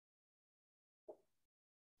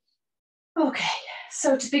Okay,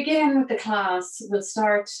 so to begin with the class, we'll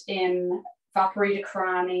start in Viparita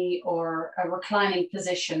Karani or a reclining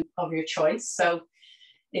position of your choice. So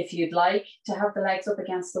if you'd like to have the legs up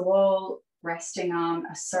against the wall, resting on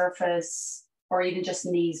a surface, or even just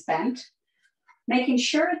knees bent, making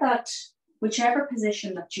sure that whichever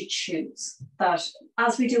position that you choose, that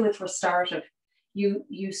as we do with restorative,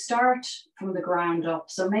 you start from the ground up.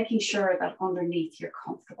 So making sure that underneath you're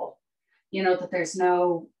comfortable, you know, that there's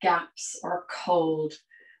no gaps or cold.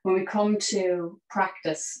 When we come to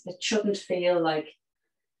practice, it shouldn't feel like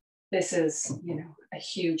this is, you know, a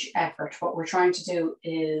huge effort. What we're trying to do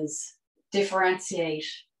is differentiate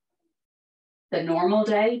the normal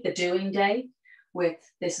day, the doing day, with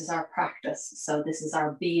this is our practice. So this is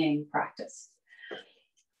our being practice.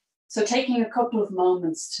 So taking a couple of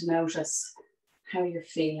moments to notice how you're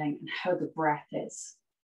feeling and how the breath is.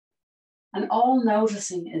 And all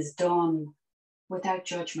noticing is done without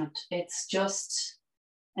judgment. It's just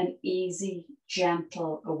an easy,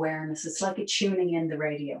 gentle awareness. It's like a tuning in the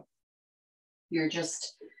radio. You're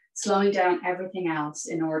just slowing down everything else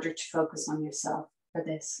in order to focus on yourself for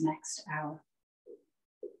this next hour.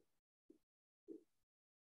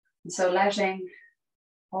 And so letting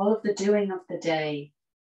all of the doing of the day,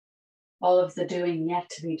 all of the doing yet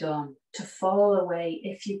to be done, to fall away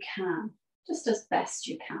if you can, just as best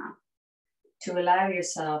you can, to allow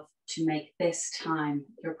yourself to make this time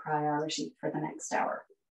your priority for the next hour.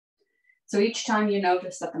 So each time you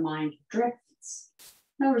notice that the mind drifts,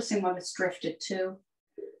 noticing what it's drifted to,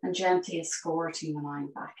 and gently escorting the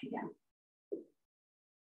mind back again.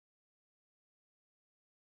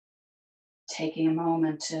 Taking a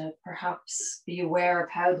moment to perhaps be aware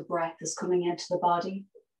of how the breath is coming into the body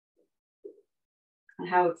and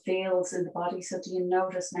how it feels in the body. So do you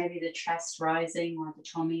notice maybe the chest rising or the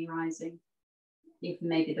tummy rising, even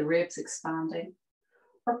maybe the ribs expanding,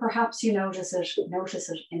 or perhaps you notice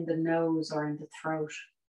it in the nose or in the throat.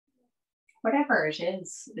 Whatever it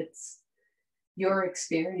is, it's your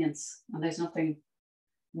experience and there's nothing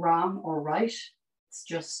wrong or right. It's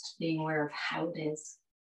just being aware of how it is.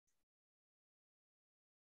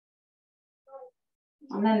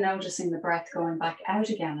 And then noticing the breath going back out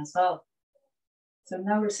again as well. So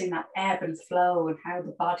noticing that ebb and flow and how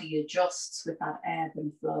the body adjusts with that ebb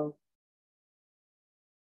and flow.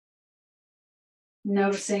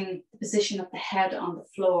 Noticing the position of the head on the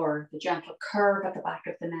floor, the gentle curve at the back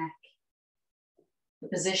of the neck, the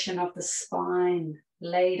position of the spine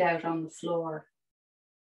laid out on the floor.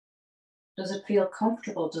 Does it feel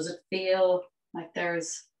comfortable? Does it feel like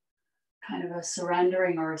there's kind of a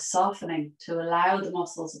surrendering or a softening to allow the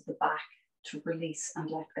muscles of the back to release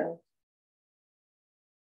and let go?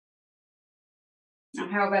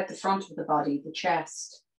 And how about the front of the body, the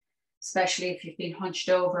chest? Especially if you've been hunched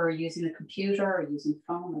over or using a computer or using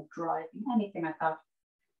phone or driving, anything like that.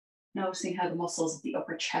 Noticing how the muscles of the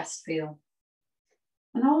upper chest feel.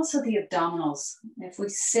 And also the abdominals. If we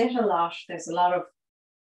sit a lot, there's a lot of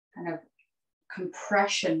kind of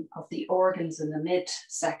compression of the organs in the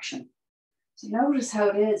midsection. So notice how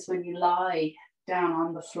it is when you lie down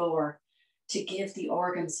on the floor to give the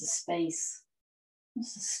organs a space.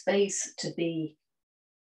 Just a space to be,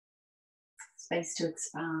 space to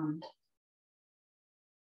expand.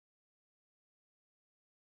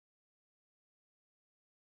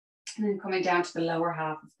 And then coming down to the lower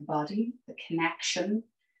half of the body, the connection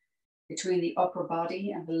between the upper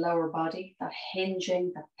body and the lower body, that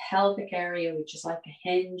hinging, that pelvic area, which is like a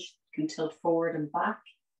hinge, can tilt forward and back.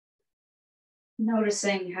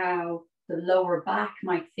 Noticing how the lower back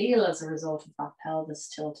might feel as a result of that pelvis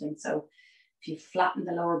tilting. So if you flatten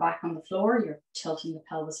the lower back on the floor, you're tilting the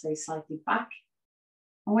pelvis very slightly back.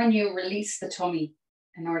 And when you release the tummy,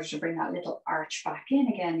 in order to bring that little arch back in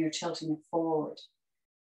again, you're tilting it forward.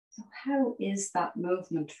 So how is that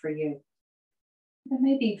movement for you? There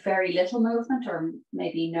may be very little movement or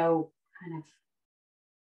maybe no kind of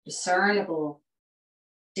discernible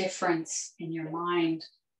difference in your mind.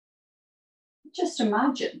 Just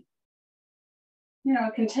imagine. You know,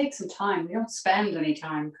 it can take some time. We don't spend any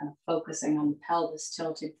time kind of focusing on the pelvis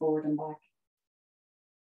tilting forward and back.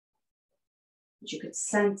 But you could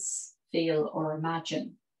sense, feel, or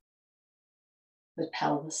imagine the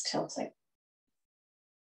pelvis tilting.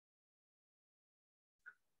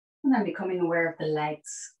 And then becoming aware of the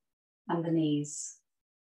legs and the knees,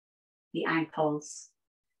 the ankles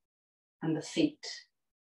and the feet.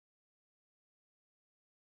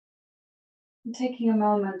 And taking a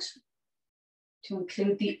moment to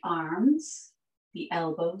include the arms, the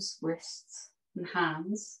elbows, wrists, and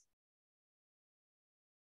hands.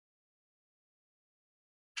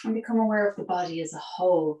 And become aware of the body as a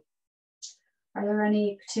whole. Are there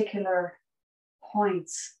any particular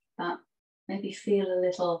points that maybe feel a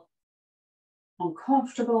little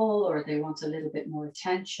uncomfortable or they want a little bit more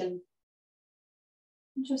attention.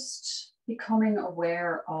 And just becoming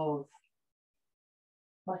aware of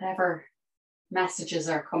whatever messages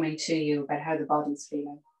are coming to you about how the body's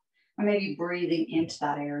feeling, and maybe breathing into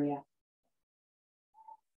that area.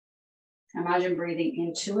 Imagine breathing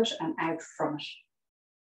into it and out from it.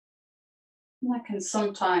 And that can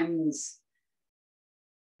sometimes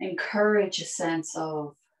encourage a sense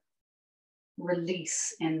of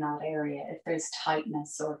release in that area if there's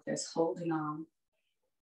tightness or if there's holding on.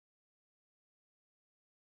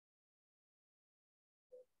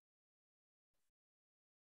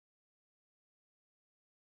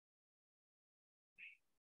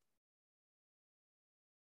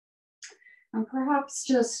 And perhaps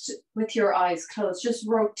just with your eyes closed, just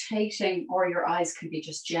rotating, or your eyes can be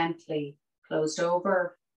just gently closed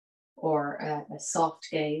over, or a soft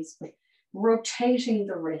gaze, but rotating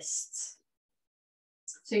the wrists.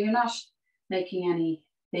 So you're not making any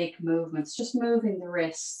big movements, just moving the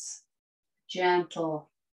wrists,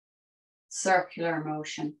 gentle, circular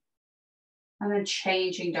motion, and then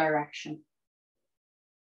changing direction.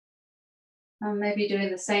 And maybe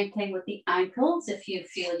doing the same thing with the ankles if you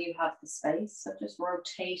feel you have the space. So just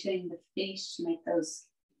rotating the feet to make those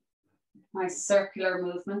nice circular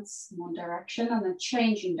movements in one direction and then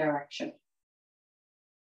changing direction.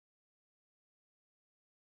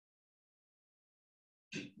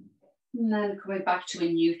 And then coming back to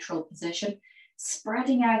a neutral position,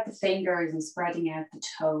 spreading out the fingers and spreading out the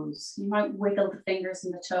toes. You might wiggle the fingers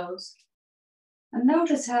and the toes. And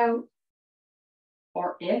notice how,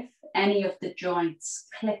 or if any of the joints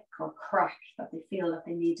click or crack, that they feel that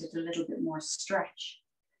they needed a little bit more stretch.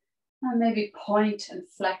 And maybe point and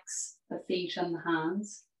flex the feet and the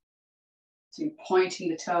hands. So you're pointing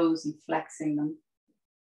the toes and flexing them.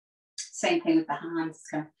 Same thing with the hands, it's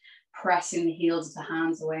kind of pressing the heels of the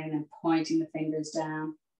hands away and then pointing the fingers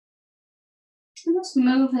down. And just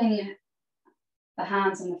moving the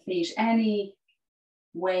hands and the feet any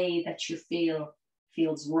way that you feel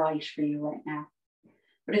feels right for you right now.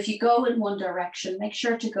 But if you go in one direction, make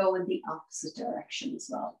sure to go in the opposite direction as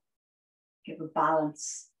well. Give a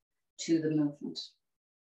balance to the movement.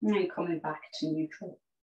 And then coming back to neutral.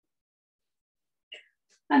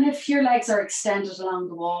 And if your legs are extended along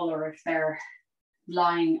the wall or if they're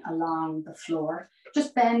lying along the floor,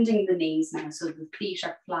 just bending the knees now so the feet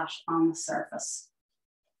are flat on the surface.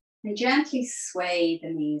 And gently sway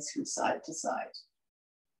the knees from side to side.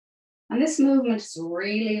 And this movement is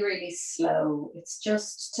really, really slow. It's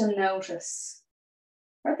just to notice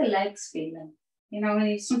where the legs feeling. You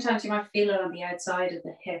know, sometimes you might feel it on the outside of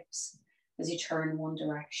the hips as you turn one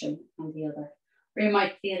direction and the other. Or you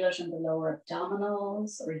might feel it in the lower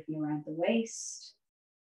abdominals or even around the waist,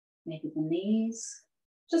 maybe the knees.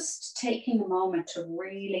 Just taking a moment to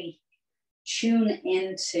really tune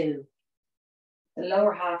into the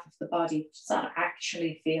lower half of the body. What does that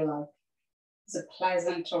actually feel like? Is it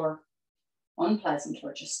pleasant or unpleasant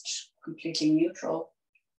or just completely neutral?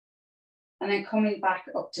 And then coming back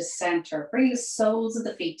up to center, bring the soles of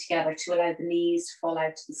the feet together to allow the knees to fall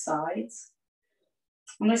out to the sides.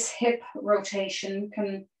 And this hip rotation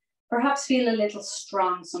can perhaps feel a little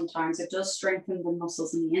strong sometimes. It does strengthen the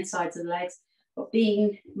muscles in the insides of the legs, but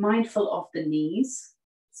being mindful of the knees.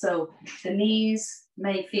 So the knees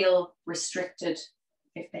may feel restricted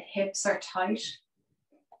if the hips are tight.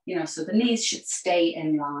 You know, so the knees should stay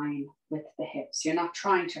in line with the hips. You're not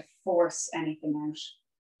trying to force anything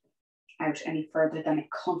out any further than it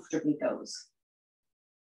comfortably goes.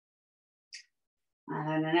 And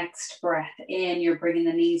then the next breath in, you're bringing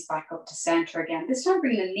the knees back up to center again. This time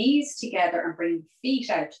bring the knees together and bring the feet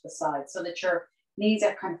out to the side so that your knees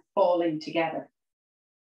are kind of falling together.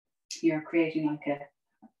 You're creating like a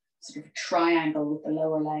sort of a triangle with the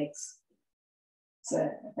lower legs. It's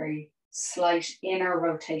a very slight inner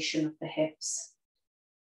rotation of the hips.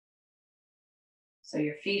 So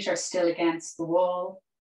your feet are still against the wall,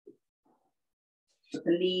 but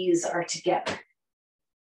the knees are together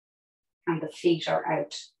and the feet are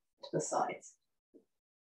out to the sides.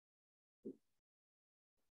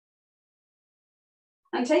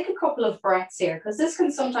 And take a couple of breaths here, because this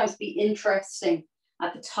can sometimes be interesting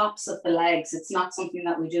at the tops of the legs. It's not something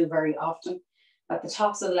that we do very often. At the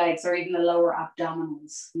tops of the legs or even the lower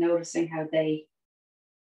abdominals, noticing how they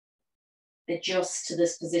adjust to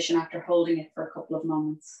this position after holding it for a couple of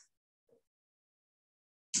moments.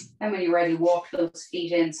 And when you're ready, walk those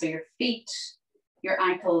feet in. So your feet, your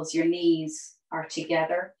ankles, your knees are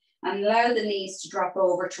together, and allow the knees to drop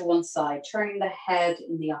over to one side, turning the head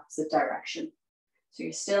in the opposite direction. So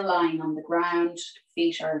you're still lying on the ground,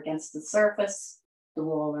 feet are against the surface, the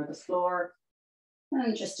wall or the floor.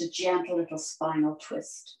 And just a gentle little spinal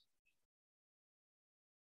twist.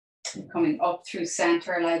 Coming up through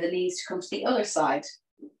center, allow the knees to come to the other side.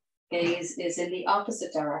 Gaze is in the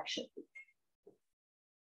opposite direction.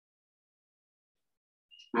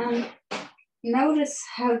 And notice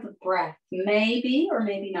how the breath, maybe or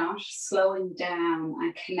maybe not, slowing down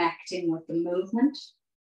and connecting with the movement.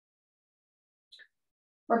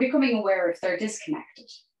 Or becoming aware if they're disconnected.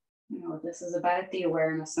 You know, this is about the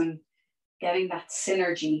awareness and getting that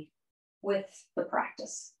synergy with the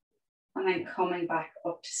practice. And then coming back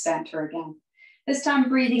up to center again. This time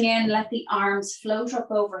breathing in, let the arms float up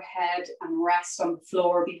overhead and rest on the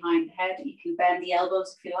floor behind the head. You can bend the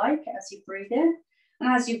elbows if you like as you breathe in.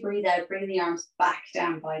 And as you breathe out, bring the arms back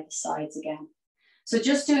down by the sides again. So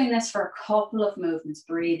just doing this for a couple of movements.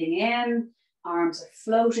 Breathing in, arms are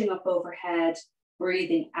floating up overhead.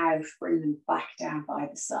 Breathing out, bring them back down by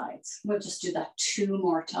the sides. We'll just do that 2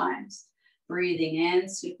 more times. Breathing in,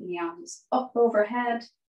 sweeping the arms up overhead.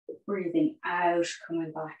 Breathing out,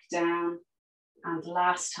 coming back down. And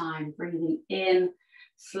last time, breathing in,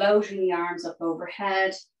 floating the arms up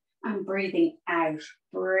overhead. And breathing out,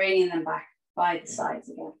 bringing them back by the sides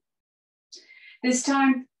again. This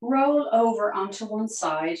time, roll over onto one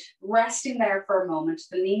side, resting there for a moment.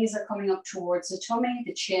 The knees are coming up towards the tummy,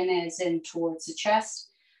 the chin is in towards the chest,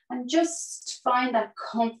 and just find that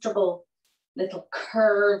comfortable little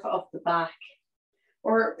curve of the back,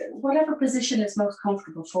 or whatever position is most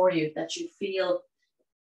comfortable for you, that you feel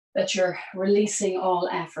that you're releasing all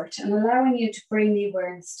effort and allowing you to bring the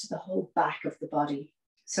awareness to the whole back of the body.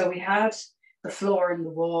 So we had the floor and the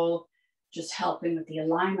wall, just helping with the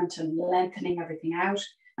alignment and lengthening everything out.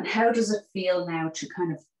 And how does it feel now to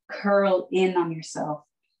kind of curl in on yourself,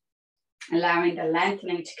 allowing the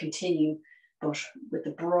lengthening to continue, but with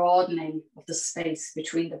the broadening of the space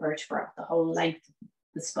between the vertebrae, the whole length of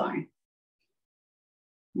the spine.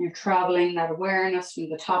 And you're traveling that awareness from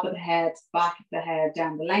the top of the head, back of the head,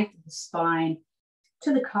 down the length of the spine,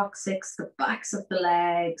 to the coccyx, the backs of the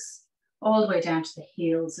legs, all the way down to the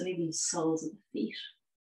heels and even the soles of the feet.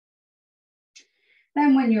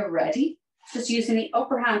 Then when you're ready, just using the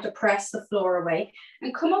upper hand to press the floor away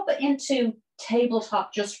and come up into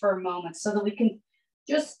tabletop just for a moment so that we can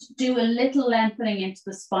just do a little lengthening into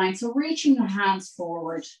the spine. So reaching the hands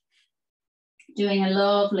forward, doing a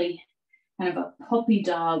lovely kind of a puppy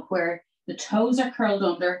dog where the toes are curled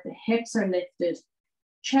under, the hips are lifted,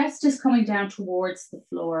 chest is coming down towards the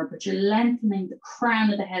floor, but you're lengthening the crown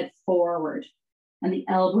of the head forward and the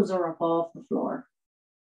elbows are above the floor.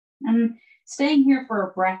 And staying here for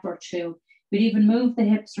a breath or two, we'd even move the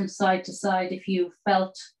hips from side to side if you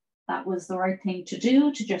felt that was the right thing to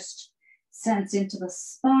do, to just sense into the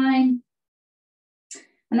spine.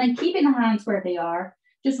 And then keeping the hands where they are,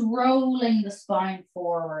 just rolling the spine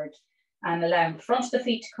forward and allowing the front of the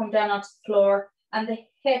feet to come down onto the floor, and the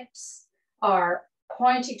hips are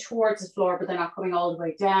pointing towards the floor, but they're not coming all the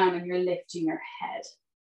way down, and you're lifting your head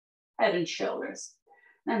and shoulders.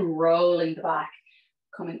 And rolling the back,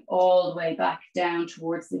 coming all the way back down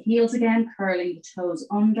towards the heels again, curling the toes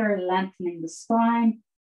under, lengthening the spine.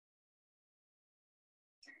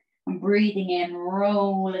 And breathing in,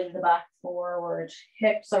 rolling the back forward.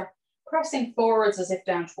 Hips are pressing forwards as if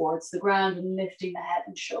down towards the ground and lifting the head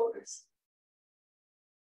and shoulders.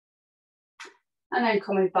 And then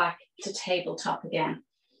coming back to tabletop again.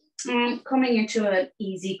 And coming into an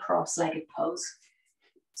easy cross-legged pose.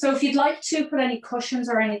 So if you'd like to put any cushions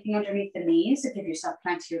or anything underneath the knees, to give yourself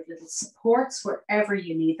plenty of little supports wherever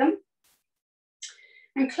you need them.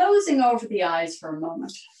 And closing over the eyes for a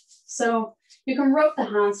moment. So you can rub the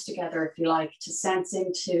hands together if you like to sense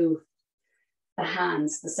into the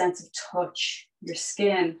hands, the sense of touch, your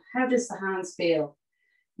skin. How does the hands feel?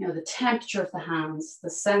 You know, the temperature of the hands, the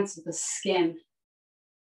sense of the skin,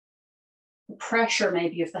 the pressure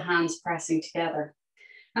maybe of the hands pressing together.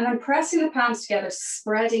 And then pressing the palms together,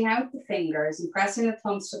 spreading out the fingers and pressing the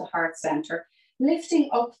thumbs to the heart center, lifting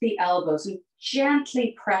up the elbows and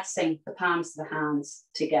gently pressing the palms of the hands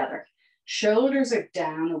together. Shoulders are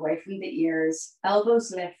down away from the ears,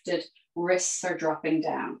 elbows lifted, wrists are dropping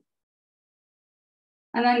down.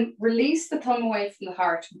 And then release the thumb away from the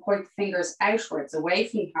heart and point the fingers outwards away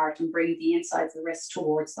from the heart and bring the insides of the wrist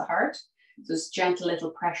towards the heart. So just gentle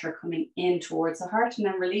little pressure coming in towards the heart, and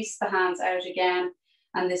then release the hands out again.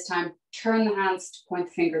 And this time turn the hands to point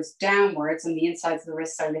the fingers downwards and the insides of the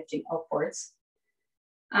wrists are lifting upwards.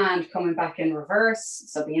 And coming back in reverse.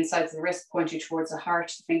 So the insides of the wrist pointing towards the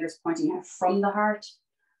heart, the fingers pointing out from the heart.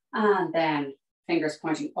 And then fingers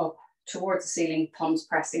pointing up towards the ceiling, thumbs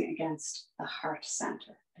pressing against the heart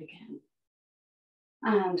center again.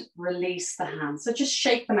 and release the hands. So just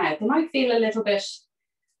shake them out. They might feel a little bit,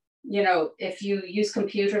 you know, if you use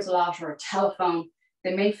computers a lot or a telephone,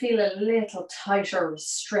 they may feel a little tighter,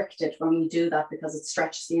 restricted when we do that because it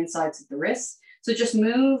stretches the insides of the wrists. So just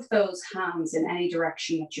move those hands in any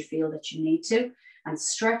direction that you feel that you need to, and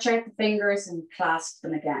stretch out the fingers and clasp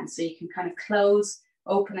them again. So you can kind of close,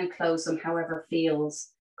 open and close them however feels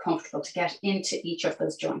comfortable to get into each of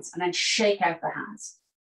those joints, and then shake out the hands.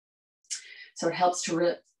 So it helps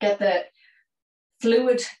to get the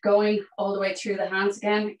fluid going all the way through the hands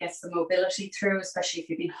again. It gets the mobility through, especially if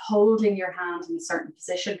you've been holding your hand in a certain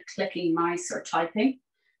position, clicking mice or typing.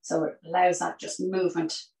 So it allows that just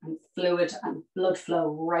movement and fluid and blood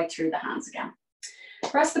flow right through the hands again.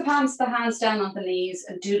 Press the palms of the hands down on the knees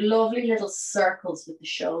and do lovely little circles with the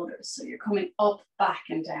shoulders. So you're coming up, back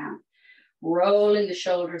and down, rolling the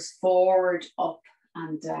shoulders forward, up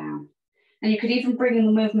and down. And you could even bring in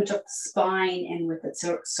the movement of the spine in with it.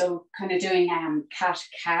 So kind of doing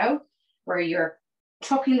cat-cow, where you're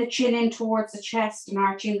tucking the chin in towards the chest and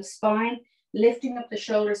arching the spine, lifting up the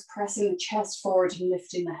shoulders, pressing the chest forward and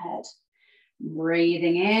lifting the head.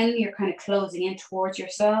 Breathing in, you're kind of closing in towards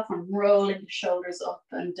yourself and rolling the shoulders up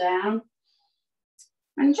and down.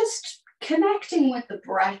 And just connecting with the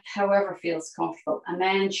breath, however feels comfortable, and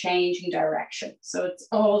then changing direction. So it's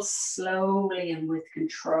all slowly and with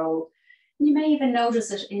control. You may even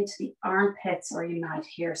notice it into the armpits, or you might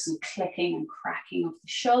hear some clicking and cracking of the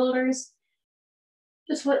shoulders.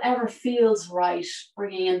 Just whatever feels right,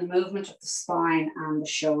 bringing in the movement of the spine and the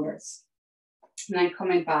shoulders. And then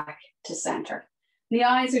coming back to center. The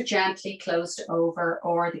eyes are gently closed over,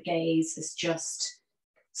 or the gaze is just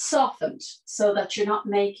softened so that you're not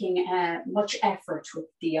making much effort with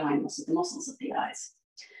the eye muscles, the muscles of the eyes.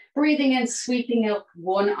 Breathing in, sweeping up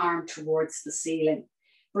one arm towards the ceiling.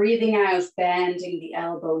 Breathing out, bending the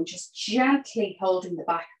elbow and just gently holding the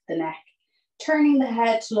back of the neck. Turning the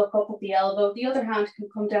head to look up at the elbow. The other hand can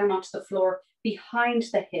come down onto the floor behind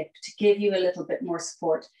the hip to give you a little bit more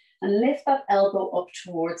support, and lift that elbow up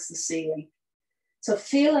towards the ceiling. So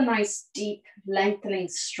feel a nice deep lengthening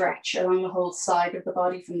stretch along the whole side of the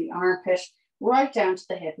body, from the armpit right down to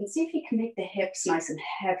the hip, and see if you can make the hips nice and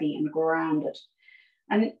heavy and grounded.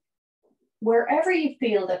 And wherever you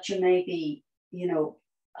feel that you may be, you know,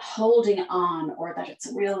 holding on, or that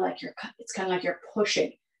it's real like it's kind of like you're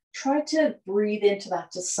pushing, try to breathe into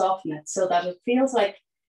that to soften it, so that it feels like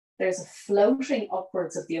there's a floating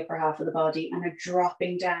upwards of the upper half of the body and a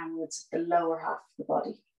dropping downwards of the lower half of the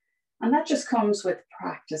body. And that just comes with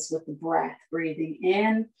practice, with the breath, breathing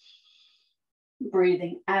in,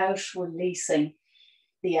 breathing out, releasing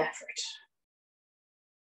the effort.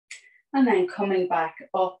 And then coming back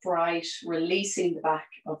upright, releasing the back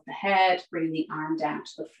of the head, bringing the arm down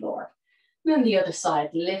to the floor. And then the other side,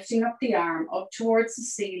 lifting up the arm up towards the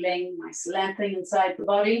ceiling, nice lengthening inside the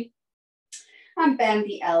body. And bend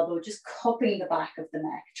the elbow, just cupping the back of the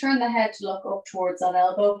neck. Turn the head to look up towards that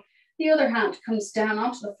elbow. The other hand comes down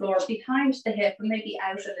onto the floor behind the hip and maybe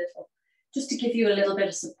out a little, just to give you a little bit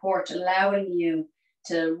of support, allowing you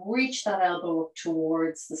to reach that elbow up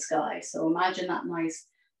towards the sky. So imagine that nice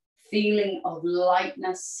feeling of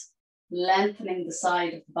lightness, lengthening the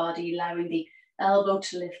side of the body, allowing the elbow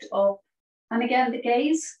to lift up. And again, the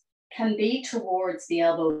gaze can be towards the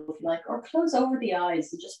elbow if you like, or close over the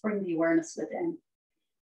eyes and just bring the awareness within.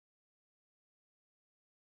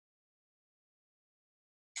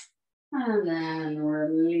 And then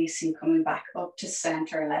releasing, coming back up to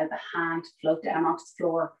center, allow the hand to float down onto the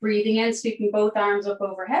floor. Breathing in, sweeping both arms up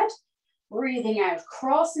overhead. Breathing out,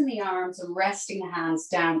 crossing the arms and resting the hands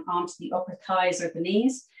down onto the upper thighs or the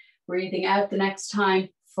knees. Breathing out the next time,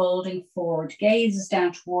 folding forward, gazes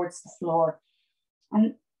down towards the floor.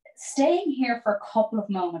 And staying here for a couple of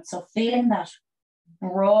moments, so feeling that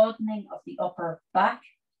broadening of the upper back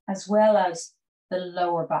as well as the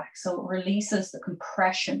lower back. So it releases the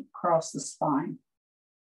compression across the spine.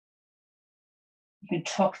 You can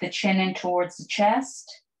tuck the chin in towards the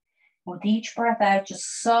chest. With each breath out,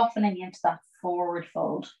 just softening into that forward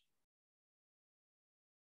fold.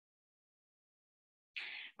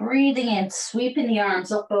 Breathing in, sweeping the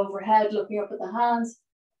arms up overhead, looking up at the hands.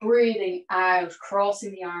 Breathing out,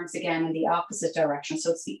 crossing the arms again in the opposite direction.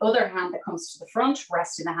 So it's the other hand that comes to the front,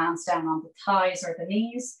 resting the hands down on the thighs or the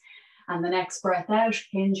knees. And the next breath out,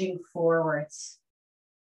 hinging forwards.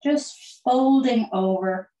 Just folding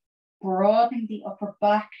over, broadening the upper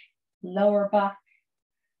back, lower back.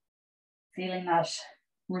 Feeling that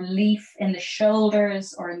relief in the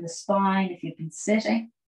shoulders or in the spine if you've been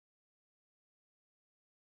sitting.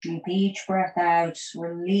 And with each breath out,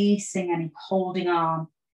 releasing any holding on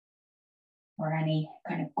or any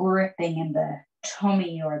kind of gripping in the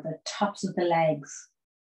tummy or the tops of the legs.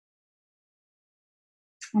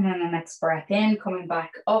 And then the next breath in, coming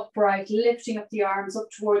back upright, lifting up the arms up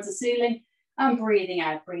towards the ceiling and breathing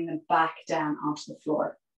out, bringing them back down onto the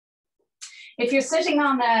floor. If you're sitting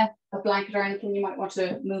on a blanket or anything, you might want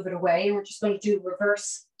to move it away. And we're just going to do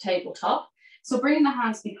reverse tabletop. So bring the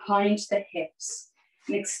hands behind the hips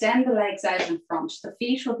and extend the legs out in front. The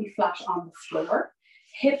feet will be flat on the floor,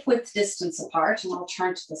 hip width distance apart, and I'll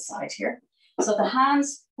turn to the side here. So the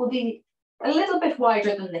hands will be a little bit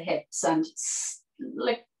wider than the hips, and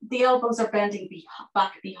like the elbows are bending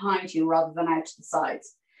back behind you rather than out to the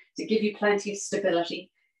sides to give you plenty of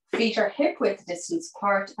stability. Feet are hip width distance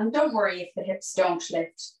apart, and don't worry if the hips don't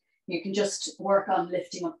lift. You can just work on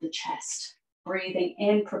lifting up the chest. Breathing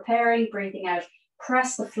in, preparing, breathing out.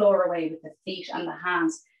 Press the floor away with the feet and the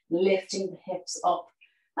hands, lifting the hips up.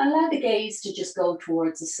 And allow the gaze to just go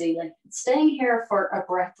towards the ceiling. Staying here for a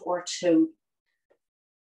breath or two.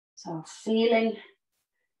 So feeling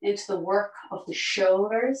into the work of the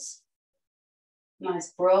shoulders.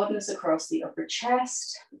 Nice broadness across the upper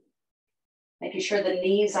chest. Making sure the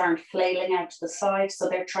knees aren't flailing out to the side, so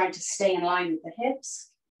they're trying to stay in line with the hips.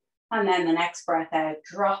 And then the next breath out,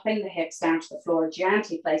 dropping the hips down to the floor,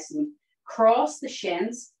 gently placing them. Cross the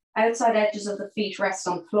shins, outside edges of the feet rest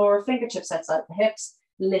on the floor, fingertips outside the hips,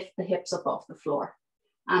 lift the hips up off the floor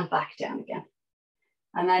and back down again.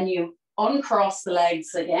 And then you uncross the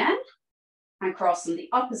legs again and cross in the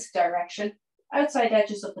opposite direction, outside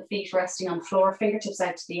edges of the feet resting on the floor, fingertips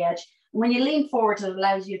out to the edge. And when you lean forward, it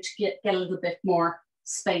allows you to get a little bit more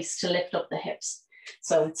space to lift up the hips.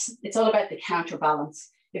 So it's all about the counterbalance.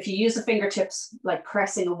 If you use the fingertips like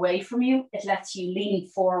pressing away from you, it lets you lean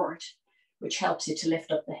forward, which helps you to lift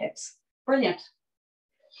up the hips. Brilliant.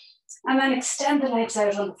 And then extend the legs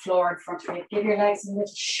out on the floor in front of you. Give your legs a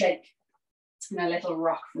little shake and a little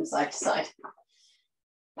rock from side to side.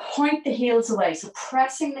 Point the heels away. So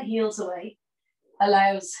pressing the heels away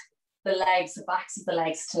allows the legs, the backs of the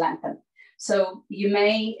legs to lengthen. So you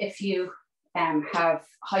may, if you have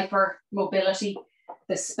hypermobility,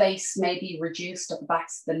 the space may be reduced at the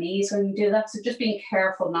backs of the knees when you do that. So just being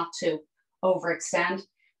careful not to overextend,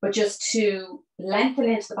 but just to lengthen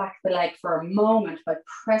into the back of the leg for a moment by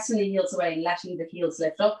pressing the heels away and letting the heels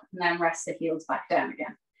lift up, and then rest the heels back down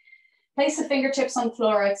again. Place the fingertips on the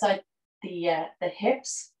floor outside the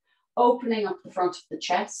hips, opening up the front of the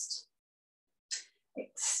chest,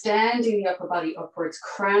 extending the upper body upwards.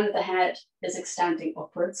 Crown of the head is extending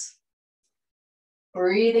upwards.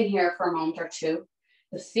 Breathing here for a moment or two.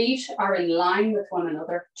 The feet are in line with one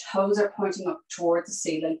another. Toes are pointing up towards the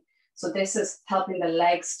ceiling. So this is helping the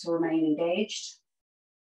legs to remain engaged.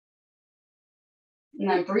 And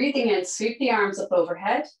then breathing in, sweep the arms up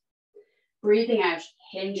overhead. Breathing out,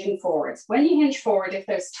 hinging forwards. When you hinge forward, if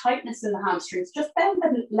there's tightness in the hamstrings, just bend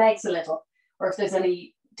the legs a little. Or if there's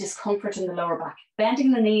any discomfort in the lower back,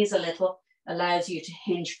 bending the knees a little allows you to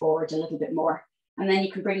hinge forward a little bit more. And then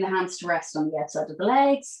you can bring the hands to rest on the outside of the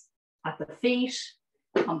legs, at the feet,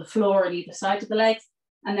 on the floor on either side of the legs.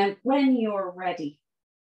 And then when you're ready,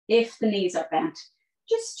 if the knees are bent,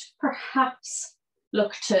 just perhaps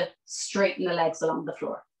look to straighten the legs along the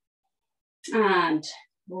floor. And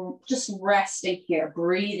we're just resting here,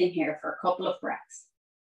 breathing here for a couple of breaths.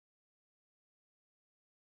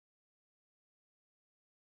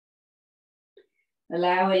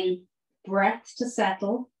 Allowing breath to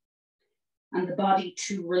settle and the body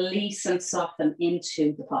to release and soften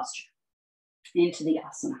into the posture, into the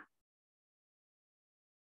asana.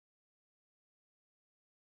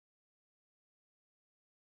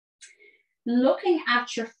 Looking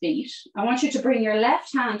at your feet, I want you to bring your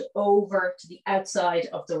left hand over to the outside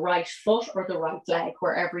of the right foot or the right leg,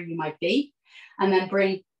 wherever you might be, and then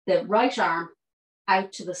bring the right arm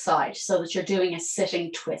out to the side so that you're doing a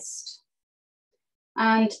sitting twist.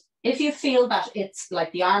 And if you feel that it's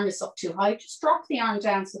like the arm is up too high, just drop the arm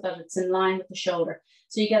down so that it's in line with the shoulder.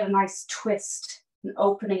 So you get a nice twist, an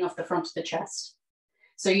opening of the front of the chest.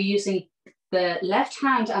 So you're using the left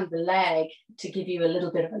hand and the leg to give you a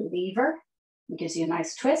little bit of a lever. It gives you a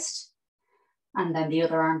nice twist. And then the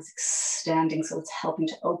other arm's extending, so it's helping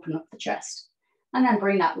to open up the chest. And then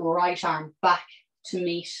bring that right arm back to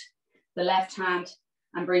meet the left hand,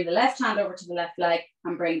 and bring the left hand over to the left leg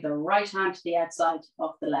and bring the right hand to the outside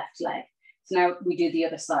of the left leg. So now we do the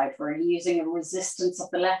other side. We're using a resistance of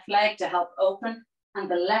the left leg to help open,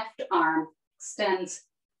 and the left arm extends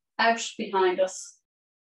out behind us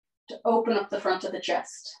to open up the front of the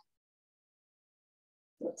chest.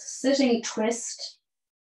 So it's a sitting twist.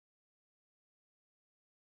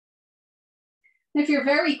 If you're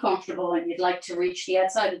very comfortable and you'd like to reach the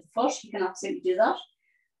outside of the foot, you can absolutely do that.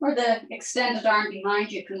 Or the extended arm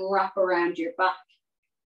behind you can wrap around your back.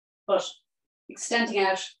 But extending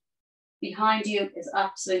out behind you is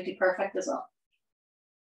absolutely perfect as well.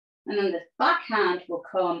 And then the back hand will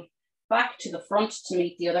come back to the front to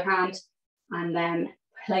meet the other hand, and then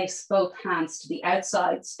place both hands to the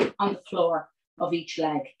outsides on the floor of each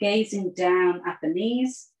leg, gazing down at the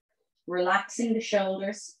knees, relaxing the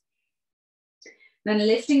shoulders, then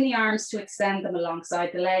lifting the arms to extend them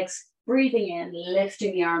alongside the legs, breathing in,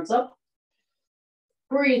 lifting the arms up,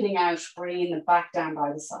 breathing out, bringing them back down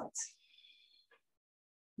by the sides.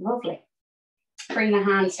 Lovely. Bring the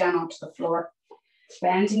hands down onto the floor,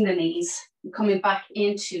 bending the knees, and coming back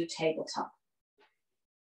into tabletop.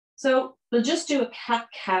 So we'll just do a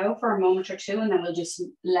cat-cow for a moment or two, and then we'll do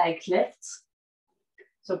some leg lifts.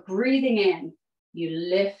 So breathing in, you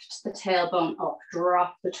lift the tailbone up,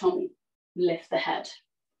 drop the tummy, lift the head.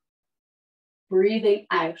 Breathing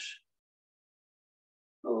out.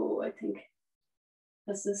 Oh, I think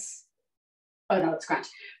this is, oh no, it's grand.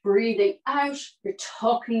 Breathing out, you're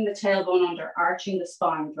tucking the tailbone under, arching the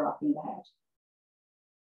spine, dropping the head.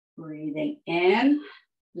 Breathing in,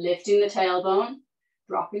 lifting the tailbone,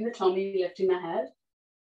 dropping the tummy, lifting the head.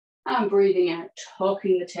 And breathing out,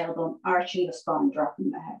 tucking the tailbone, arching the spine,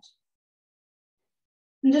 dropping the head.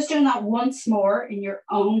 And just doing that once more in your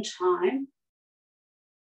own time.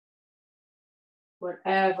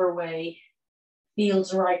 Whatever way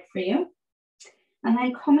feels right for you. And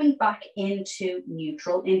then coming back into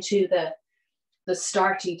neutral, into the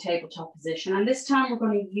starting tabletop position. And this time we're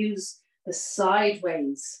going to use the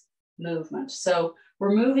sideways movement. So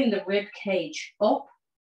we're moving the rib cage up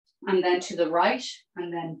and then to the right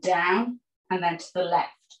and then down and then to the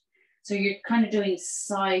left. So you're kind of doing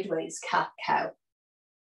sideways cat-cow.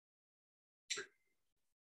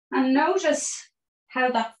 And notice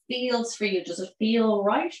how that feels for you. Does it feel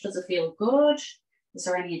right? Does it feel good? Is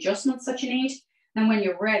there any adjustments that you need? And when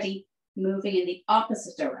you're ready, moving in the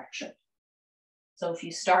opposite direction. So if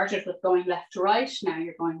you started with going left to right, now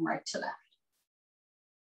you're going right to left.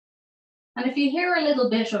 And if you hear a little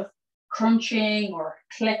bit of crunching or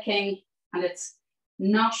clicking and it's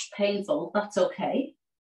not painful, that's okay.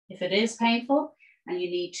 If it is painful and you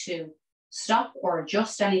need to stop or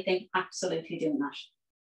adjust anything, absolutely do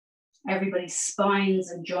that. Everybody's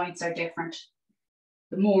spines and joints are different.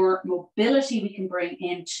 The more mobility we can bring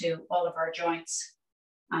into all of our joints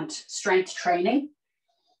and strength training,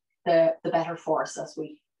 the better for us as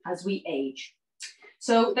we age.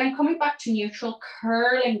 So then coming back to neutral,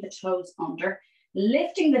 curling the toes under,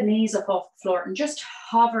 lifting the knees up off the floor and just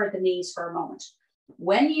hover the knees for a moment.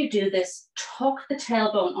 When you do this, tuck the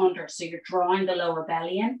tailbone under so you're drawing the lower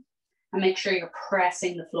belly in and make sure you're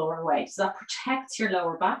pressing the floor away. So that protects your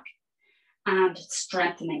lower back and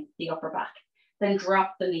strengthening the upper back. Then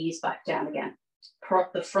drop the knees back down again.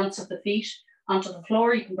 Prop the fronts of the feet onto the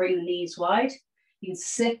floor. You can bring the knees wide. You can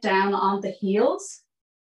sit down on the heels.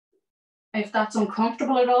 If that's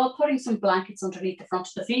uncomfortable at all, putting some blankets underneath the front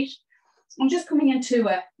of the feet. I'm just coming into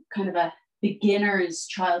a kind of a beginner's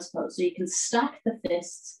child's pose. So you can stack the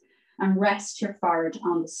fists and rest your forehead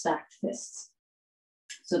on the stacked fists.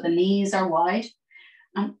 So the knees are wide,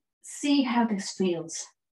 and see how this feels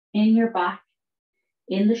in your back,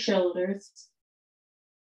 in the shoulders.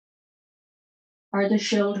 Are the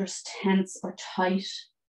shoulders tense or tight?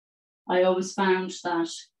 I always found that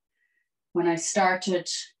when I started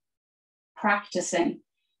practicing,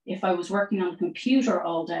 if I was working on the computer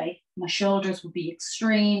all day, my shoulders would be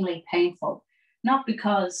extremely painful, not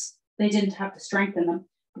because they didn't have the strength in them,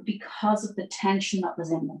 but because of the tension that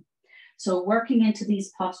was in them. So working into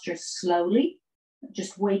these postures slowly,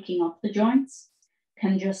 just waking up the joints,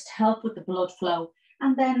 can just help with the blood flow.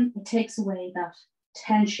 And then it takes away that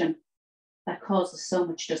tension that causes so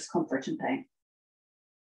much discomfort and pain.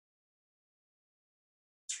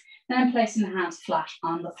 Then placing the hands flat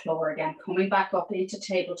on the floor again, coming back up into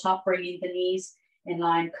tabletop, bringing the knees in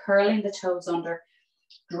line, curling the toes under,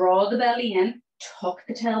 draw the belly in, tuck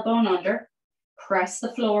the tailbone under, press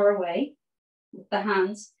the floor away with the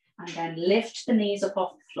hands, and then lift the knees up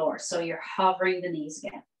off the floor. So you're hovering the knees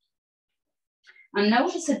again. And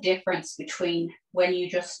notice a difference between when you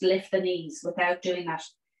just lift the knees without doing that,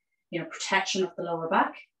 protection of the lower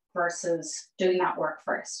back versus doing that work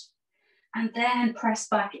first. And then press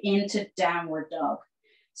back into downward dog.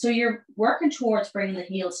 So you're working towards bringing the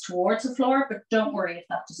heels towards the floor, but don't worry if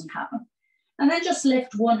that doesn't happen. And then just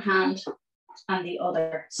lift one hand and the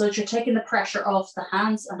other. So that you're taking the pressure off the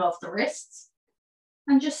hands and off the wrists.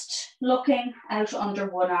 And just looking out under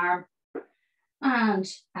one arm and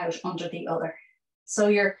out under the other. So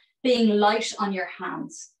you're being light on your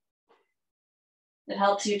hands. It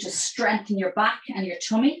helps you to strengthen your back and your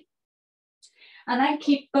tummy. And then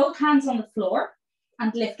keep both hands on the floor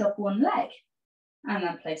and lift up one leg and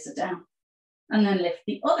then place it down. And then lift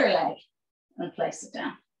the other leg and place it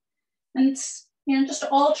down. And just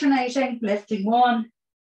alternating, lifting one,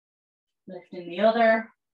 lifting the other,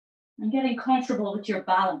 and getting comfortable with your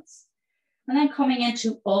balance. And then coming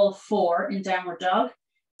into all four in downward dog.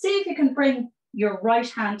 See if you can bring your right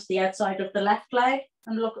hand to the outside of the left leg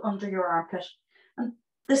and look under your armpit. And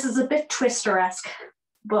this is a bit twister-esque,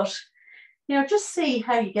 but just see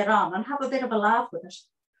how you get on and have a bit of a laugh with it.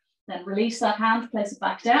 Then release that hand, place it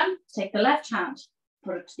back down, take the left hand,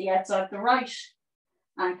 put it to the outside of the right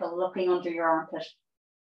ankle, looking under your armpit.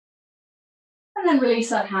 And then release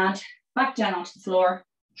that hand, back down onto the floor,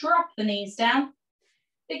 drop the knees down,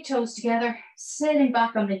 big toes together, sitting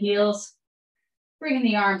back on the heels, bringing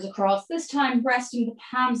the arms across, this time resting the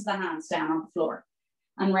palms of the hands down on the floor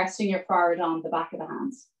and resting your forehead on the back of the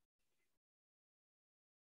hands.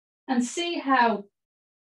 And see how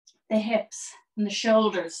the hips and the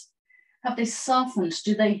shoulders, have they softened?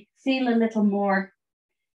 Do they feel a little more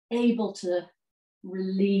able to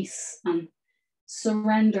release and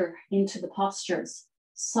surrender into the postures,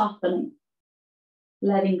 softening,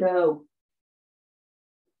 letting go?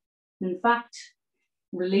 In fact,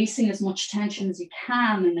 releasing as much tension as you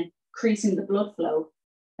can and increasing the blood flow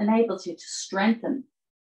enables you to strengthen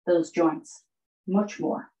those joints much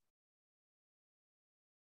more.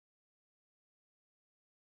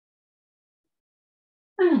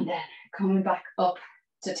 And then coming back up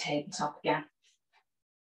to tabletop again.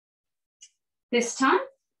 This time,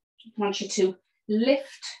 I want you to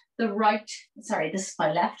lift the this is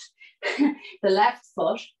my left, the left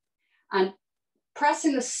foot, and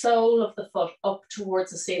pressing the sole of the foot up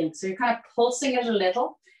towards the ceiling. So you're kind of pulsing it a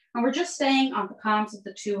little, and we're just staying on the palms of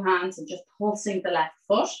the two hands and just pulsing the left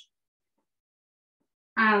foot.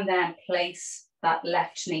 And then place that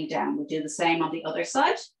left knee down. We do the same on the other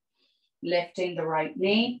side. Lifting the right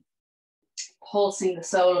knee, pulsing the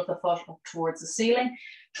sole of the foot up towards the ceiling,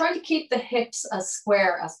 trying to keep the hips as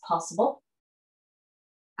square as possible,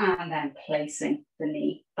 and then placing the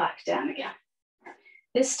knee back down again.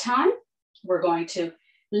 This time, we're going to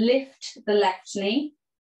lift the left knee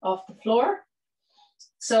off the floor,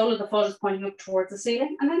 sole of the foot is pointing up towards the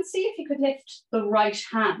ceiling, and then see if you could lift the right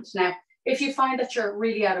hand. Now, if you find that you're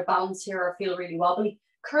really out of balance here or feel really wobbly,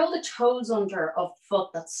 curl the toes under of the foot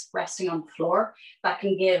that's resting on the floor. That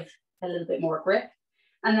can give a little bit more grip.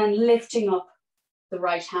 And then lifting up the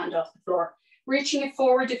right hand off the floor, reaching it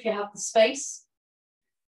forward if you have the space,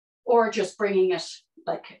 or just bringing it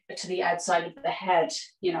like to the outside of the head,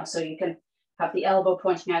 so you can have the elbow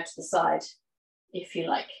pointing out to the side if you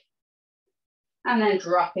like. And then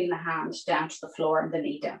dropping the hand down to the floor and the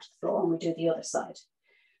knee down to the floor, and we do the other side.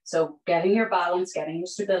 So getting your balance, getting your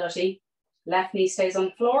stability. Left knee stays on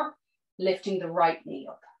the floor, lifting the right knee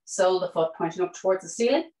up. Sole of the foot pointing up towards the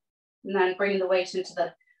ceiling, and then bringing the weight into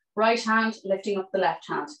the right hand, lifting up the left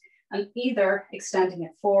hand, and either extending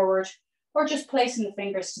it forward or just placing the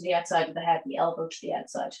fingers to the outside of the head, the elbow to the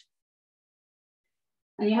outside.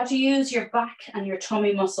 And you have to use your back and your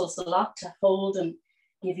tummy muscles a lot to hold and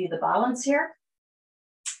give you the balance here.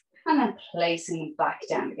 And then placing it back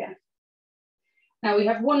down again. Now we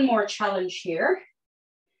have one more challenge here.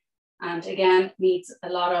 And again, needs a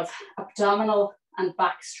lot of abdominal and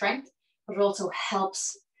back strength, but it also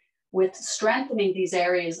helps with strengthening these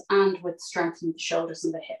areas and with strengthening the shoulders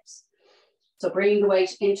and the hips. So bringing the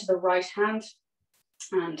weight into the right hand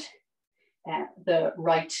and the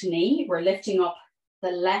right knee. We're lifting up the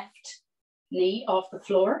left knee off the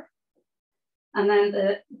floor. And then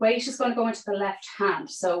the weight is going to go into the left hand.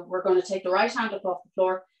 So we're going to take the right hand up off the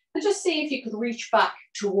floor and just see if you could reach back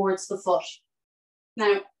towards the foot.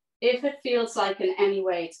 Now, if it feels like in any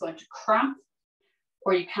way it's going to cramp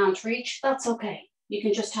or you can't reach, that's okay. You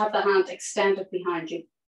can just have the hand extended behind you.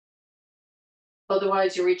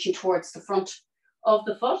 Otherwise, you're reaching towards the front of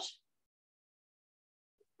the foot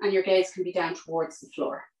and your gaze can be down towards the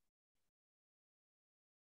floor.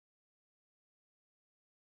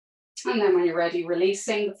 And then when you're ready,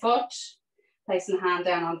 releasing the foot, placing the hand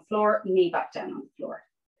down on the floor, knee back down on the floor.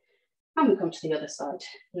 And we come to the other side,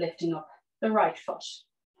 lifting up the right foot.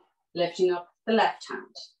 Lifting up the left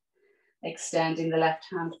hand, extending the left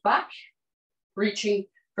hand back, reaching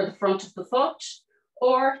for the front of the foot,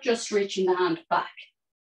 or just reaching the hand back.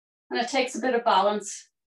 And it takes a bit of balance,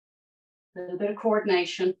 a little bit of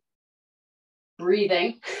coordination,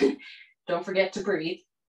 breathing. Don't forget to breathe.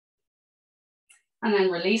 And then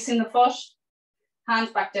releasing the foot,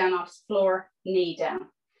 hand back down off the floor, knee down.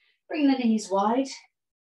 Bring the knees wide,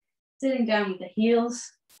 sitting down with the heels,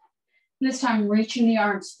 This time, reaching the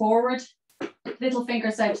arms forward, little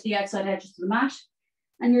fingers out to the outside edges of the mat,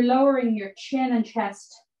 and you're lowering your chin and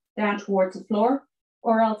chest down towards the floor,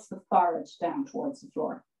 or else the forehead down towards the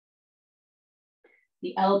floor.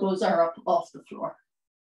 The elbows are up off the floor.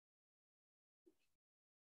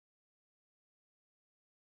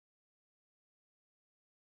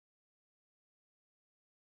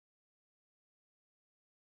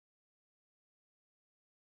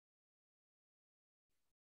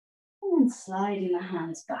 And sliding the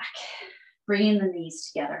hands back, bringing the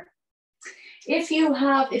knees together. If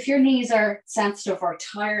your knees are sensitive or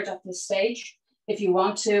tired at this stage, if you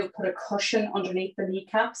want to put a cushion underneath the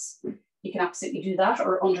kneecaps, you can absolutely do that,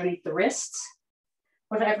 or underneath the wrists,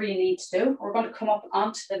 whatever you need to do. We're going to come up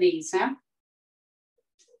onto the knees now.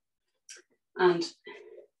 And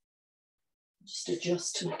just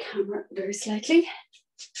adjust to my camera very slightly.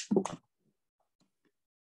 So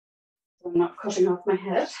I'm not cutting off my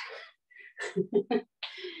head.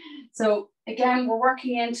 So again, we're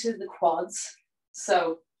working into the quads.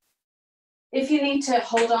 So if you need to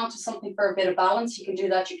hold on to something for a bit of balance, you can do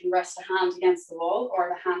that. You can rest a hand against the wall, or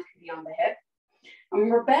the hand can be on the hip. And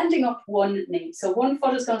we're bending up one knee. So one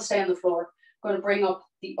foot is going to stay on the floor. I'm going to bring up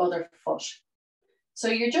the other foot. So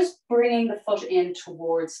you're just bringing the foot in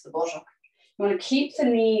towards the buttock. You want to keep the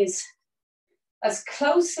knees as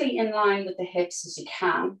closely in line with the hips as you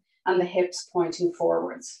can, and the hips pointing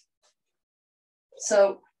forwards.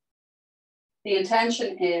 So the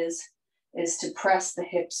intention is to press the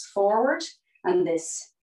hips forward, and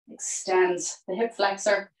this extends the hip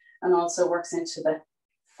flexor and also works into the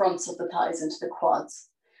fronts of the thighs, into the quads.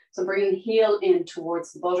 So bringing the heel in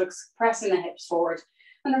towards the buttocks, pressing the hips forward,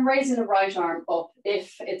 and then raising the right arm up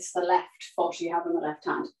if it's the left foot you have in the left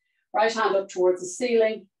hand. Right hand up towards the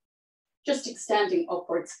ceiling, just extending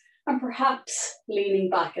upwards and perhaps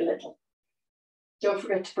leaning back a little. Don't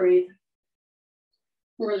forget to breathe.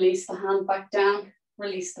 Release the hand back down,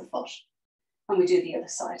 release the foot. And we do the other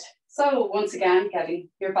side. So once again, getting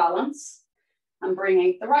your balance and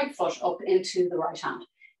bringing the right foot up into the right hand.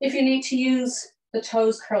 If you need to use the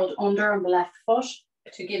toes curled under on the left foot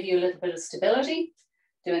to give you a little bit of stability,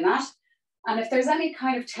 doing that. And if there's any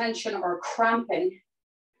kind of tension or cramping,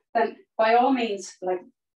 then by all means, like,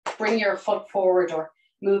 bring your foot forward or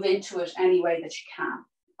move into it any way that you can,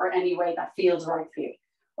 or any way that feels right for you.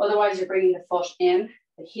 Otherwise, you're bringing the foot in,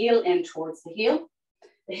 the heel in towards the heel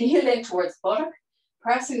in towards the buttock,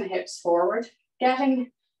 pressing the hips forward,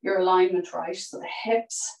 getting your alignment right. So the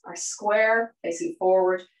hips are square, facing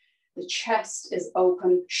forward, the chest is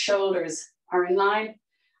open, shoulders are in line,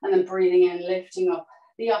 and then breathing in, lifting up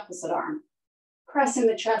the opposite arm. Pressing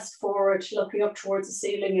the chest forward, looking up towards the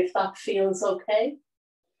ceiling if that feels okay.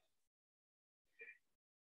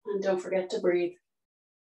 And don't forget to breathe.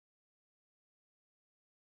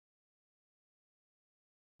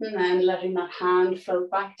 And then letting that hand float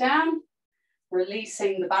back down,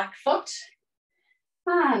 releasing the back foot.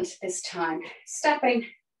 And this time, stepping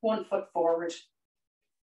one foot forward.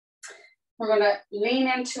 We're going to lean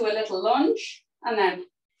into a little lunge and then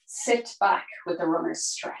sit back with the runner's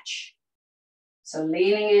stretch. So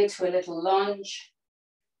leaning into a little lunge.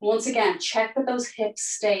 Once again, check that those hips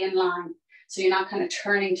stay in line. So you're not kind of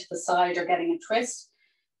turning to the side or getting a twist.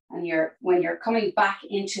 And when you're coming back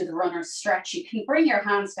into the runner's stretch, you can bring your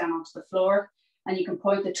hands down onto the floor and you can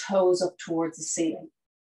point the toes up towards the ceiling.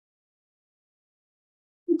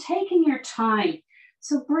 And taking your time,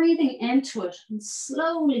 so breathing into it and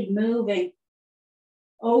slowly moving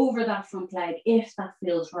over that front leg if that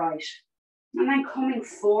feels right. And then coming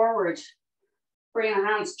forward, bring the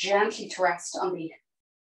hands gently to rest on the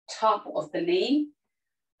top of the knee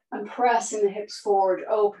and pressing the hips forward,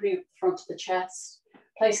 opening up the front of the chest.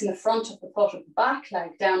 Placing the front of the foot of the back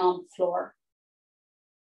leg down on the floor.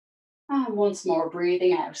 And once more,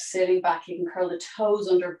 breathing out, sitting back. You can curl the toes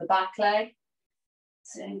under the back leg.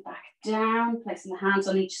 Sitting back down, placing the hands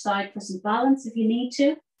on each side for some balance if you need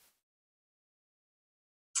to.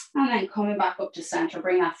 And then coming back up to center,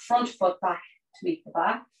 bring that front foot back to meet the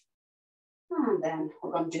back. And then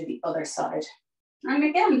we're going to do the other side. And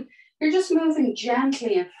again, you're just moving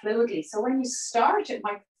gently and fluidly. So when you start, it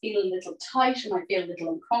might feel a little tight, it might feel a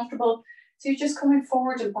little uncomfortable. So you're just coming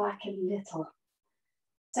forward and back a little,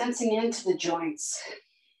 sensing into the joints,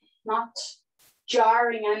 not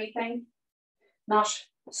jarring anything, not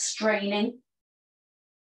straining.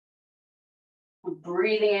 And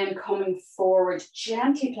breathing in, coming forward,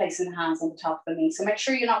 gently placing the hands on the top of the knee. So make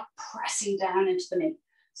sure you're not pressing down into the knee.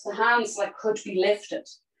 So the hands could be lifted.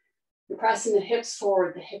 You're pressing the hips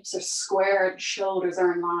forward, the hips are square, the shoulders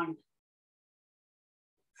are in line.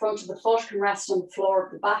 Front of the foot can rest on the floor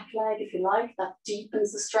of the back leg if you like. That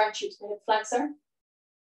deepens the stretch into the hip flexor.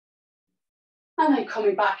 And then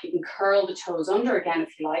coming back, you can curl the toes under again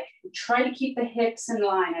if you like. And try to keep the hips in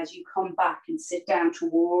line as you come back and sit down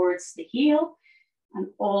towards the heel. And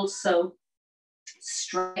also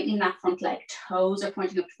straightening that front leg. Toes are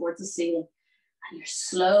pointing up towards the ceiling. And you're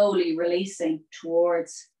slowly releasing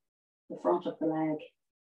towards the front of the leg.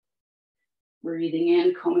 Breathing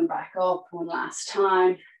in, coming back up one last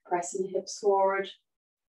time. Pressing the hips forward.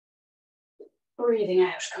 Breathing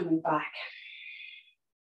out, coming back.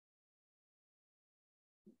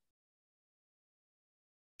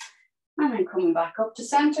 And then coming back up to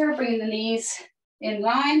center, bringing the knees in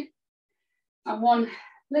line. And one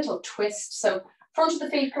little twist. So front of the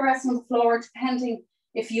feet can rest on the floor, depending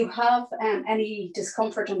if you have any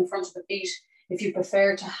discomfort on the front of the feet. If you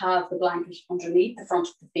prefer to have the blanket underneath the front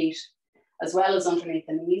of the feet, as well as underneath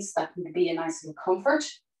the knees, that can be a nice little comfort,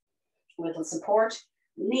 a little support.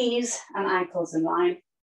 Knees and ankles in line.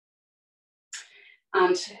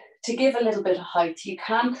 And to give a little bit of height, you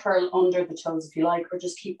can curl under the toes if you like, or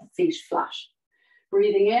just keep the feet flat.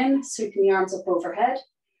 Breathing in, sweeping the arms up overhead.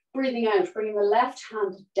 Breathing out, bringing the left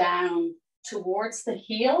hand down towards the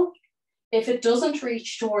heel. If it doesn't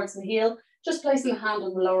reach towards the heel, just placing the hand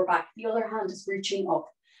on the lower back. The other hand is reaching up.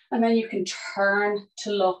 And then you can turn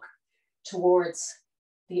to look towards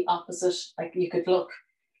the opposite. Like you could look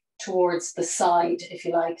towards the side, if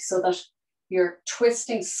you like, so that you're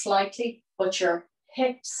twisting slightly, but your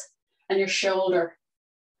hips and your shoulder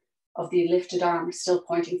of the lifted arm are still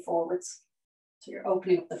pointing forwards. So you're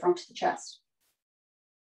opening up the front of the chest.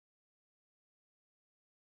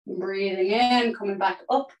 Breathing in, coming back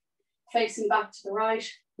up, facing back to the right,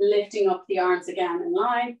 lifting up the arms again in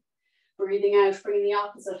line. Breathing out, bringing the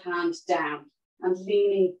opposite hand down and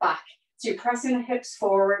leaning back. So you're pressing the hips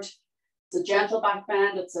forward. It's a gentle back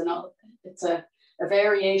bend. It's a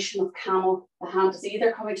variation of camel. The hand is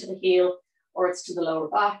either coming to the heel or it's to the lower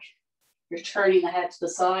back. You're turning the head to the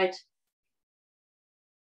side.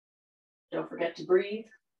 Don't forget to breathe.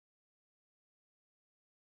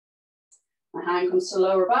 My hand comes to the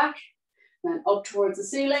lower back, then up towards the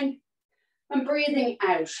ceiling. And breathing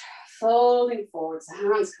out, folding forwards. The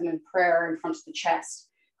hands come in prayer in front of the chest,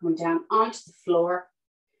 coming down onto the floor.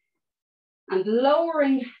 And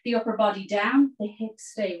lowering the upper body down, the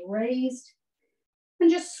hips stay raised.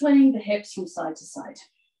 And just swaying the hips from side to side.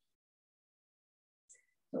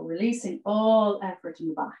 So releasing all effort in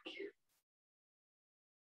the back.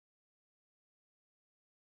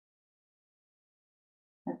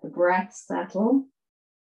 Let the breath settle.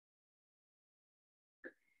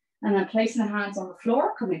 And then placing the hands on the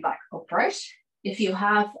floor, coming back upright. If you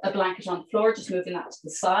have a blanket on the floor, just moving that to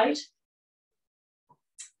the side.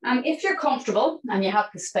 And if you're comfortable and you have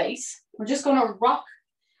the space, we're just going to rock.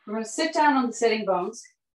 We're going to sit down on the sitting bones.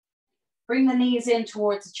 Bring the knees in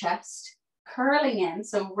towards the chest. Curling in,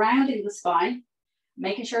 so rounding the spine.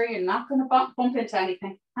 Making sure you're not going to bump into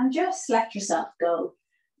anything. And just let yourself go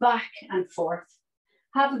back and forth.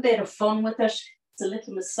 Have a bit of fun with it. It's a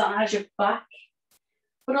little massage of back.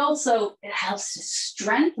 But also it helps to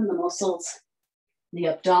strengthen the muscles, the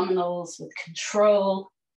abdominals with control,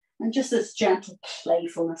 and just this gentle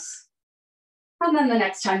playfulness. And then the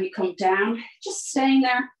next time you come down, just staying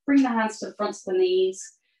there, bring the hands to the front of the knees,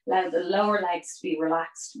 allow the lower legs to be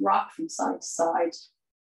relaxed, rock from side to side.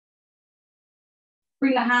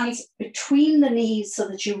 Bring the hands between the knees so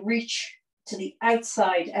that you reach to the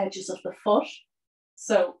outside edges of the foot.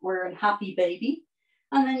 So we're in happy baby.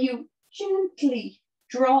 And then you gently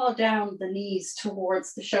draw down the knees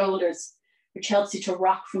towards the shoulders, which helps you to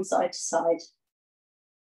rock from side to side.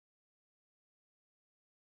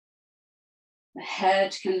 The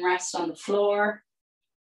head can rest on the floor.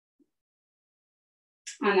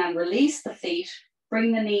 And then release the feet,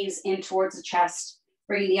 bring the knees in towards the chest,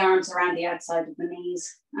 bring the arms around the outside of the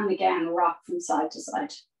knees, and again, rock from side to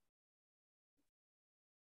side.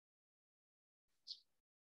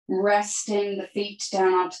 Resting the feet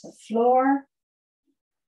down onto the floor.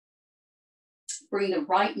 Bring the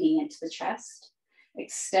right knee into the chest.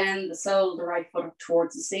 Extend the sole of the right foot up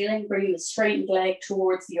towards the ceiling. Bring the straightened leg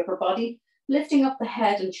towards the upper body, lifting up the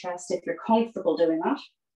head and chest if you're comfortable doing that.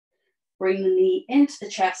 Bring the knee into the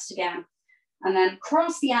chest again, and then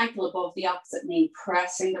cross the ankle above the opposite knee,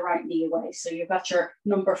 pressing the right knee away. So you've got your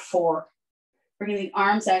number 4. Bringing the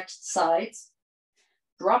arms out to the sides.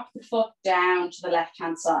 Drop the foot down to the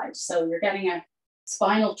left-hand side. So you're getting a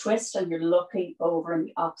spinal twist and you're looking over in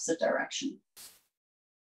the opposite direction.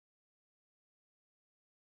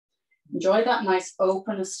 Enjoy that nice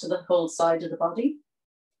openness to the whole side of the body.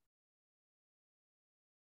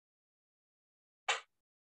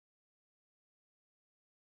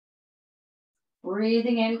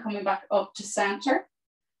 Breathing in, coming back up to center,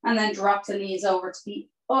 and then drop the knees over to the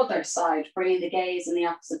other side, bringing the gaze in the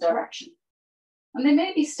opposite direction. And they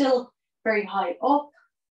may be still very high up,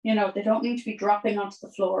 you know, they don't need to be dropping onto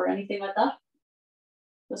the floor or anything like that.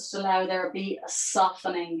 Just allow there to be a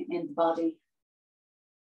softening in the body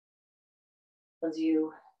as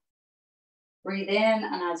you breathe in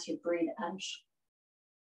and as you breathe out.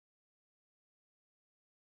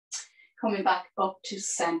 Coming back up to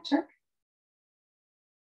center.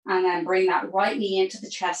 And then bring that right knee into the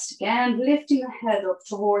chest again, lifting the head up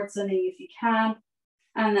towards the knee if you can.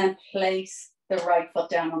 And then place the right foot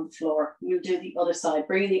down on the floor. You'll do the other side,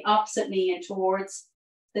 bringing the opposite knee in towards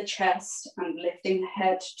the chest and lifting the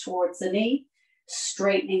head towards the knee,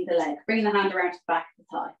 straightening the leg. Bring the hand around to the back of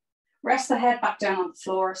the thigh. Rest the head back down on the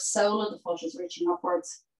floor, sole of the foot is reaching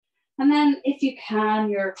upwards. And then if you can,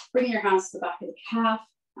 you're bringing your hands to the back of the calf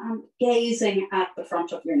and gazing at the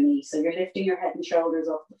front of your knee. So you're lifting your head and shoulders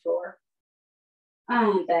off the floor.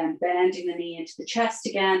 And then bending the knee into the chest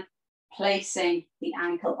again, placing the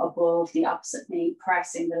ankle above the opposite knee,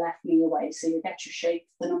 pressing the left knee away. So you get your shape,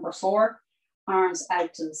 the number 4, arms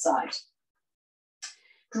out to the side.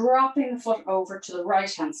 Dropping the foot over to the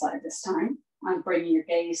right-hand side this time and bringing your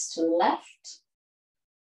gaze to the left.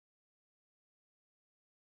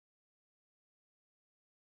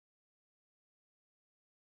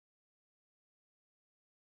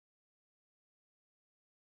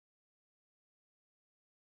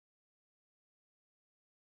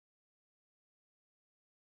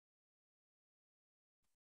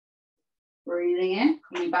 Breathing in,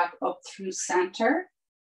 coming back up through center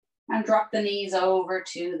and drop the knees over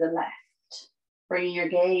to the left, bringing your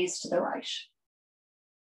gaze to the right.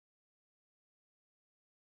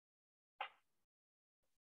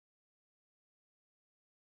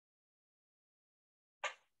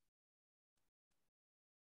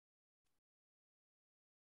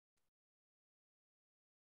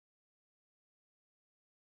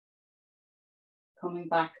 Coming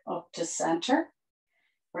back up to center.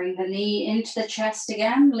 Bring the knee into the chest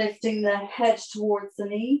again, lifting the head towards the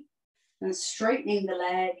knee and straightening the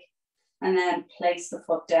leg, and then place the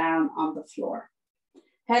foot down on the floor.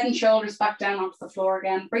 Head and shoulders back down onto the floor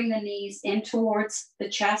again. Bring the knees in towards the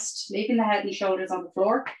chest, leaving the head and shoulders on the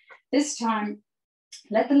floor. This time,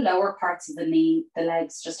 let the lower parts of the knee, the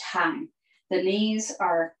legs just hang. The knees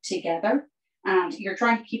are together and you're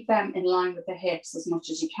trying to keep them in line with the hips as much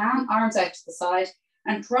as you can. Arms out to the side.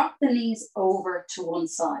 And drop the knees over to one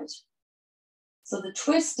side. So the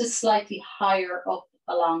twist is slightly higher up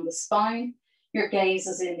along the spine. Your gaze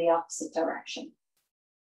is in the opposite direction.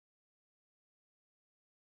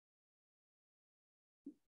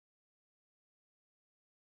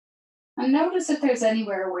 And notice if there's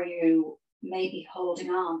anywhere where you may be holding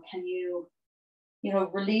on. Can you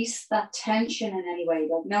release that tension in any way?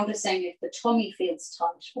 Like noticing if the tummy feels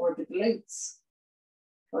tight or the glutes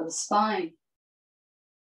or the spine.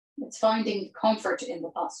 It's finding comfort in the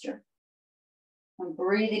posture. And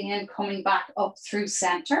breathing in, coming back up through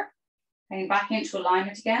center, coming back into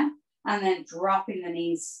alignment again, and then dropping the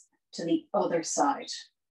knees to the other side.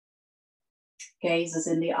 Gaze is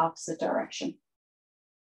in the opposite direction.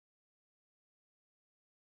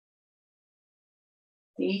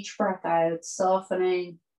 Each breath out,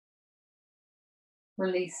 softening,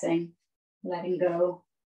 releasing, letting go,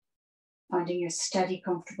 finding your steady,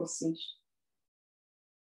 comfortable seat.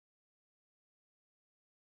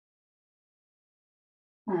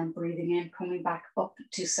 And breathing in, coming back up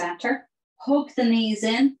to center. Hug the knees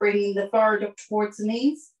in, bringing the forehead up towards the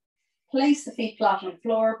knees. Place the feet flat on the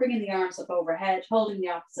floor, bringing the arms up overhead, holding the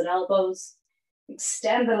opposite elbows.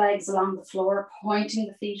 Extend the legs along the floor, pointing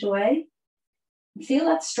the feet away. And feel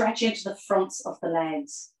that stretch into the fronts of the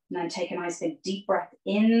legs. And then take a nice big deep breath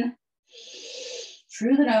in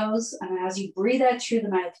through the nose. And as you breathe out through the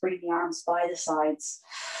mouth, bring the arms by the sides.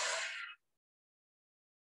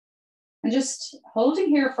 And just holding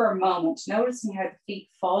here for a moment, noticing how the feet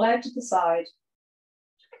fall out to the side,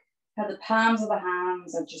 how the palms of the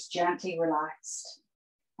hands are just gently relaxed,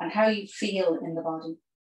 and how you feel in the body.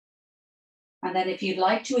 And then if you'd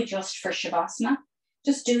like to adjust for Shavasana,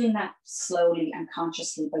 just doing that slowly and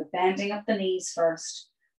consciously by bending up the knees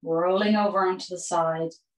first, rolling over onto the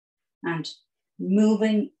side, and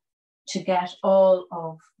moving to get all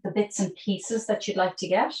of the bits and pieces that you'd like to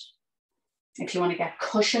get. If you want to get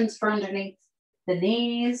cushions for underneath the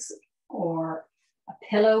knees or a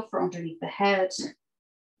pillow for underneath the head,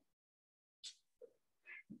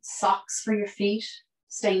 socks for your feet,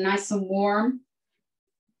 staying nice and warm.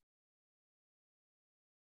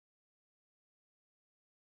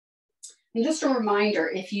 And just a reminder,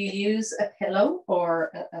 if you use a pillow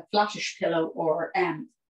or a flattish pillow or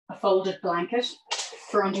a folded blanket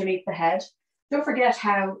for underneath the head, don't forget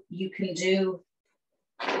how you can do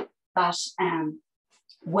that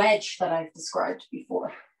wedge that I've described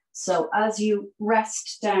before. So as you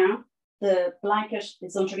rest down, the blanket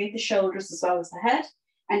is underneath the shoulders as well as the head,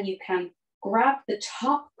 and you can grab the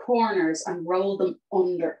top corners and roll them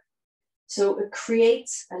under. So it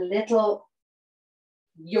creates a little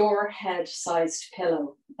your head sized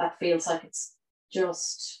pillow that feels like it's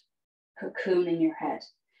just cocooning your head.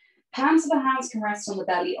 Palms of the hands can rest on the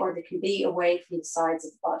belly, or they can be away from the sides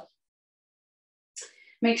of the body.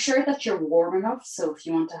 Make sure that you're warm enough. So if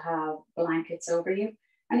you want to have blankets over you,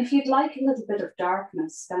 and if you'd like a little bit of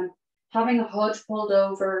darkness, then having a hood pulled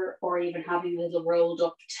over or even having a little rolled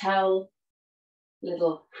up towel,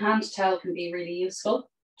 little hand towel can be really useful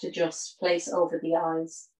to just place over the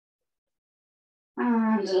eyes.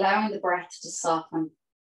 And allowing the breath to soften,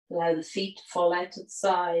 allow the feet to fall out to the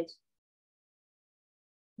side,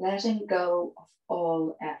 letting go of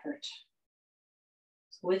all effort.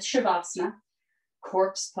 So with Shavasana,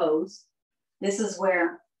 corpse pose, this is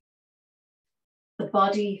where the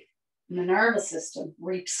body and the nervous system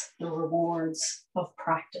reaps the rewards of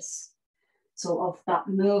practice. So of that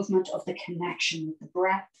movement, of the connection with the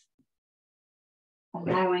breath,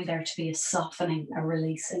 allowing there to be a softening, a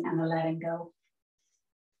releasing, and a letting go.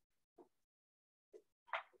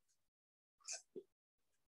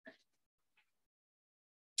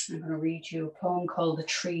 I'm going to read you a poem called The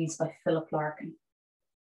Trees by Philip Larkin.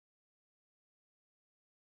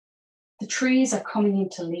 The trees are coming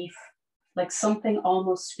into leaf, like something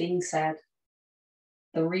almost being said.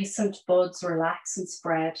 The recent buds relax and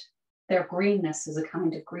spread. Their greenness is a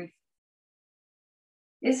kind of grief.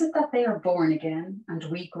 Is it that they are born again and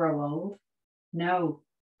we grow old? No,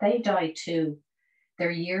 they die too.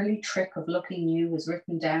 Their yearly trick of looking new is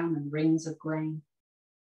written down in rings of grain.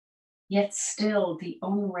 Yet still the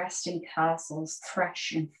unresting castles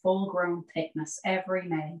thresh in full-grown thickness every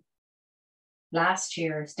May. Last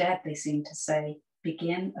year is dead, they seem to say.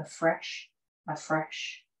 Begin afresh,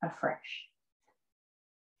 afresh, afresh.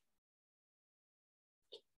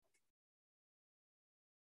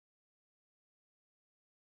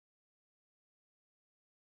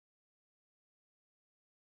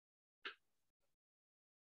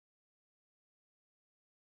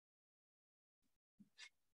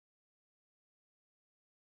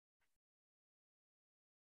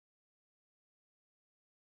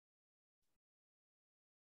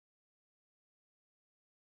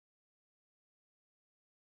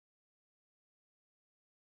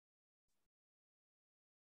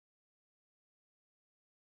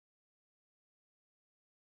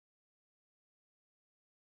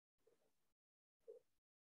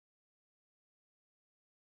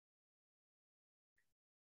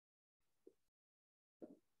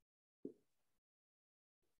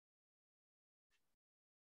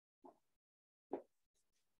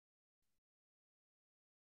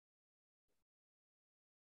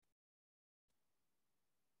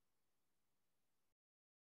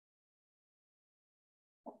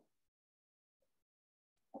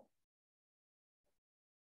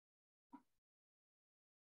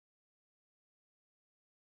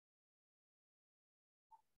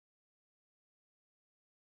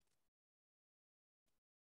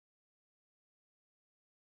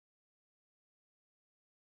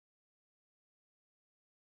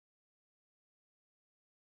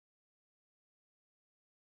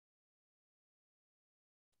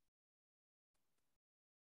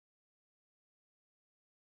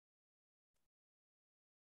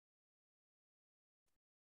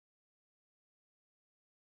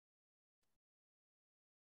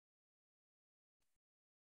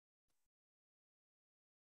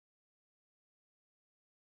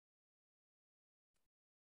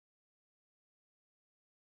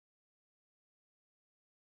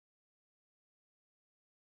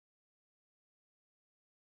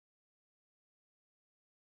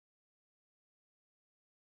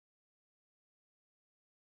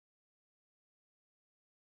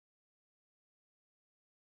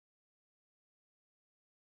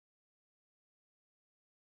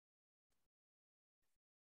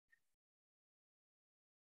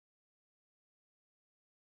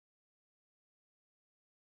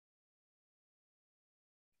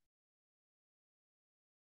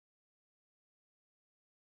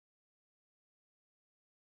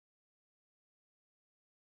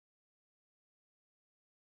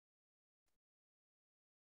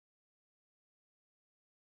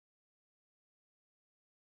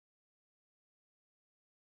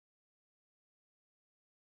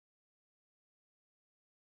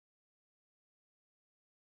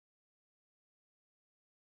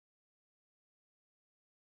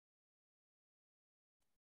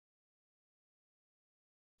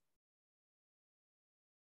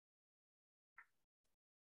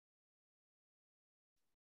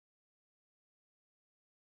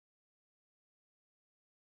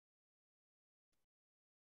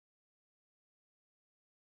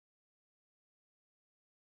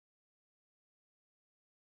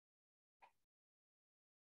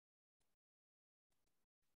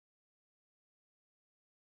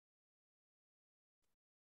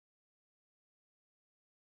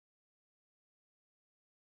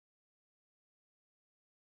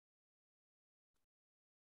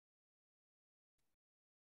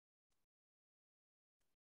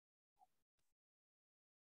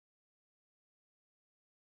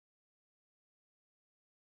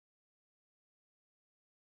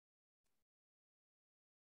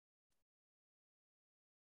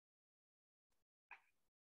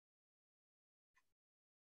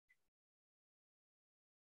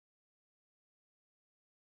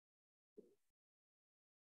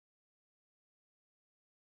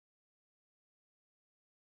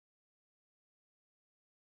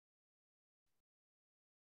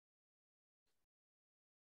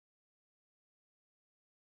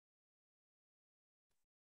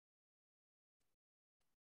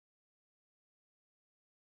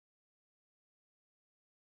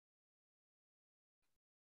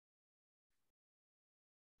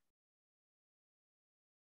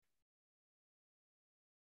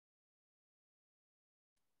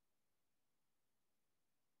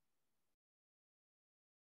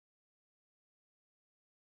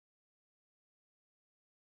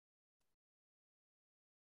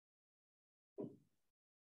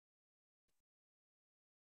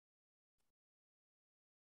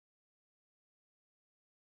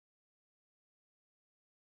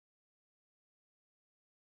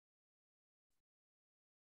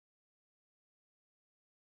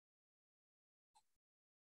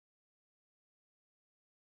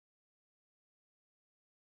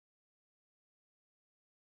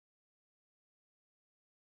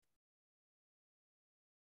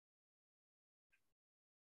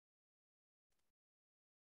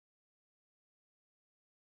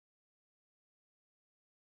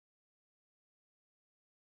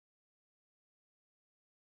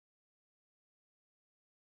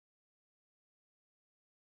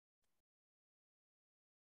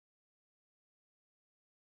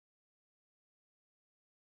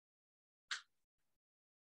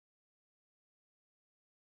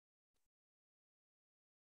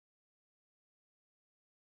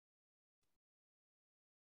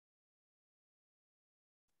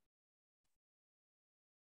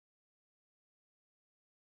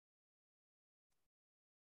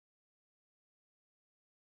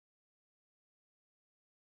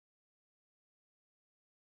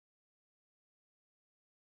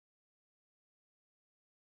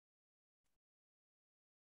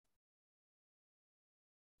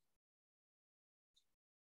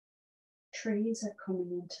 trees are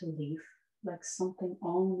coming into leaf, like something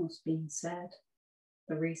almost being said.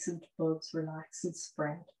 The recent buds relax and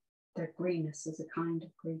spread. Their greenness is a kind of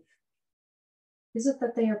grief. Is it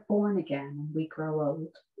that they are born again and we grow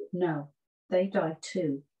old? No, they die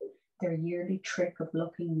too. Their yearly trick of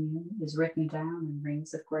looking new is written down in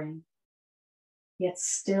rings of grain. Yet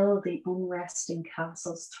still the unresting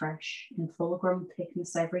castles thresh in full-grown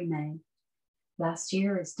thickness every May. Last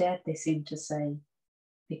year is dead, they seem to say.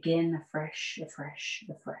 Begin afresh, afresh,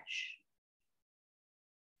 afresh.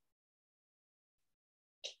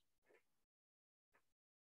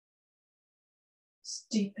 Just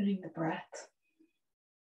deepening the breath.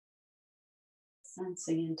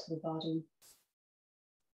 Sensing into the body.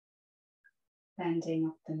 Bending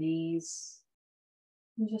up the knees.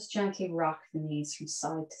 And just gently rock the knees from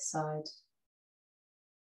side to side.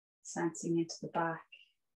 Sensing into the back.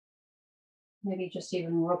 Maybe just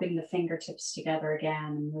even rubbing the fingertips together again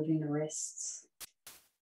and moving the wrists.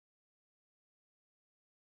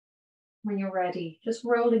 When you're ready, just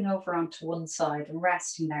rolling over onto one side and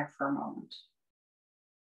resting there for a moment.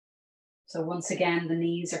 So once again, the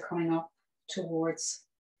knees are coming up towards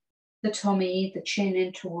the tummy, the chin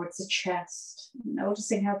in towards the chest,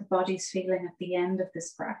 noticing how the body's feeling at the end of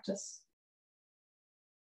this practice.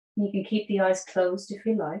 You can keep the eyes closed if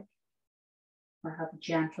you like, or have a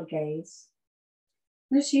gentle gaze.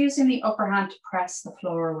 Just using the upper hand to press the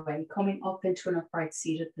floor away, coming up into an upright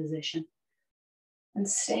seated position and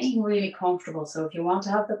staying really comfortable. So if you want to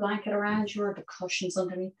have the blanket around you or the cushions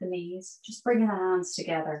underneath the knees, just bringing the hands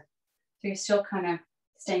together. So you're still kind of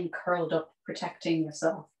staying curled up, protecting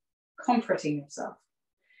yourself, comforting yourself.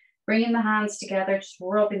 Bringing the hands together, just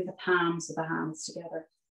rubbing the palms of the hands together.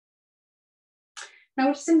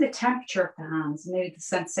 Noticing the temperature of the hands, maybe the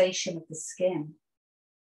sensation of the skin.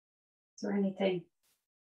 Is there anything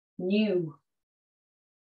new?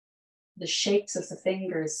 The shapes of the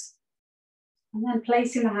fingers. And then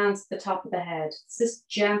placing the hands at the top of the head. It's this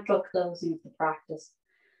gentle closing of the practice.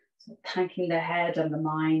 So thanking the head and the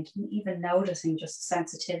mind, and even noticing just the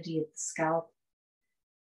sensitivity of the scalp.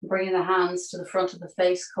 Bringing the hands to the front of the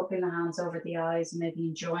face, cupping the hands over the eyes, and maybe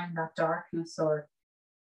enjoying that darkness, or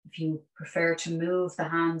if you prefer to move the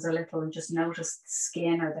hands a little and just notice the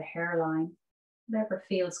skin or the hairline, whatever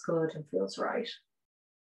feels good and feels right.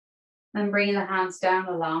 And bringing the hands down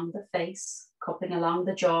along the face, cupping along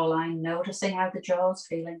the jawline, noticing how the jaw is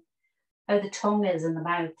feeling, how the tongue is in the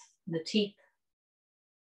mouth, and the teeth.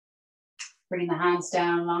 Bringing the hands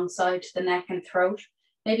down alongside the neck and throat,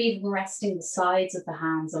 maybe even resting the sides of the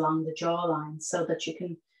hands along the jawline so that you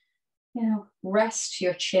can, rest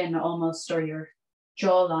your chin almost or your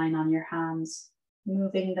jawline on your hands,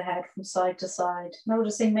 moving the head from side to side,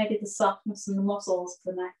 noticing maybe the softness in the muscles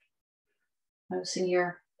of the neck, noticing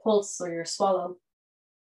your pulse or your swallow.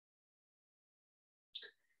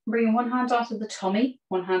 Bringing one hand onto the tummy,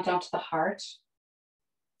 one hand onto the heart,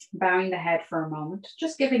 bowing the head for a moment,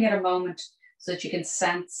 just giving it a moment so that you can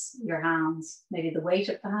sense your hands, maybe the weight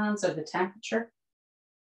of the hands or the temperature.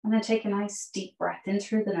 And then take a nice deep breath in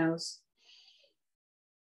through the nose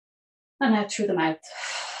and out through the mouth.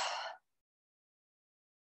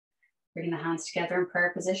 Bringing the hands together in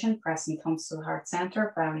prayer position, pressing thumbs to the heart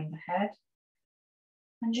center, bowing the head.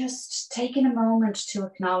 And just taking a moment to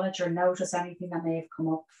acknowledge or notice anything that may have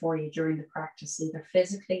come up for you during the practice, either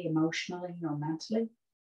physically, emotionally, or mentally.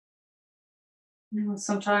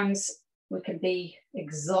 Sometimes we can be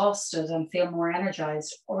exhausted and feel more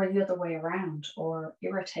energized, or the other way around, or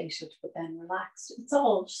irritated but then relaxed. It's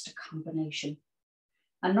all just a combination.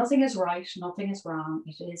 And nothing is right, nothing is wrong.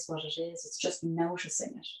 It is what it is. It's just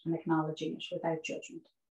noticing it and acknowledging it without judgment.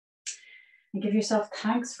 And give yourself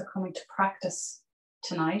thanks for coming to practice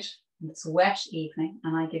tonight on this wet evening.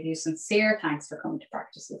 And I give you sincere thanks for coming to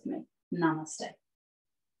practice with me. Namaste.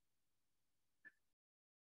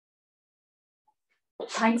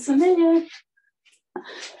 Thanks a million.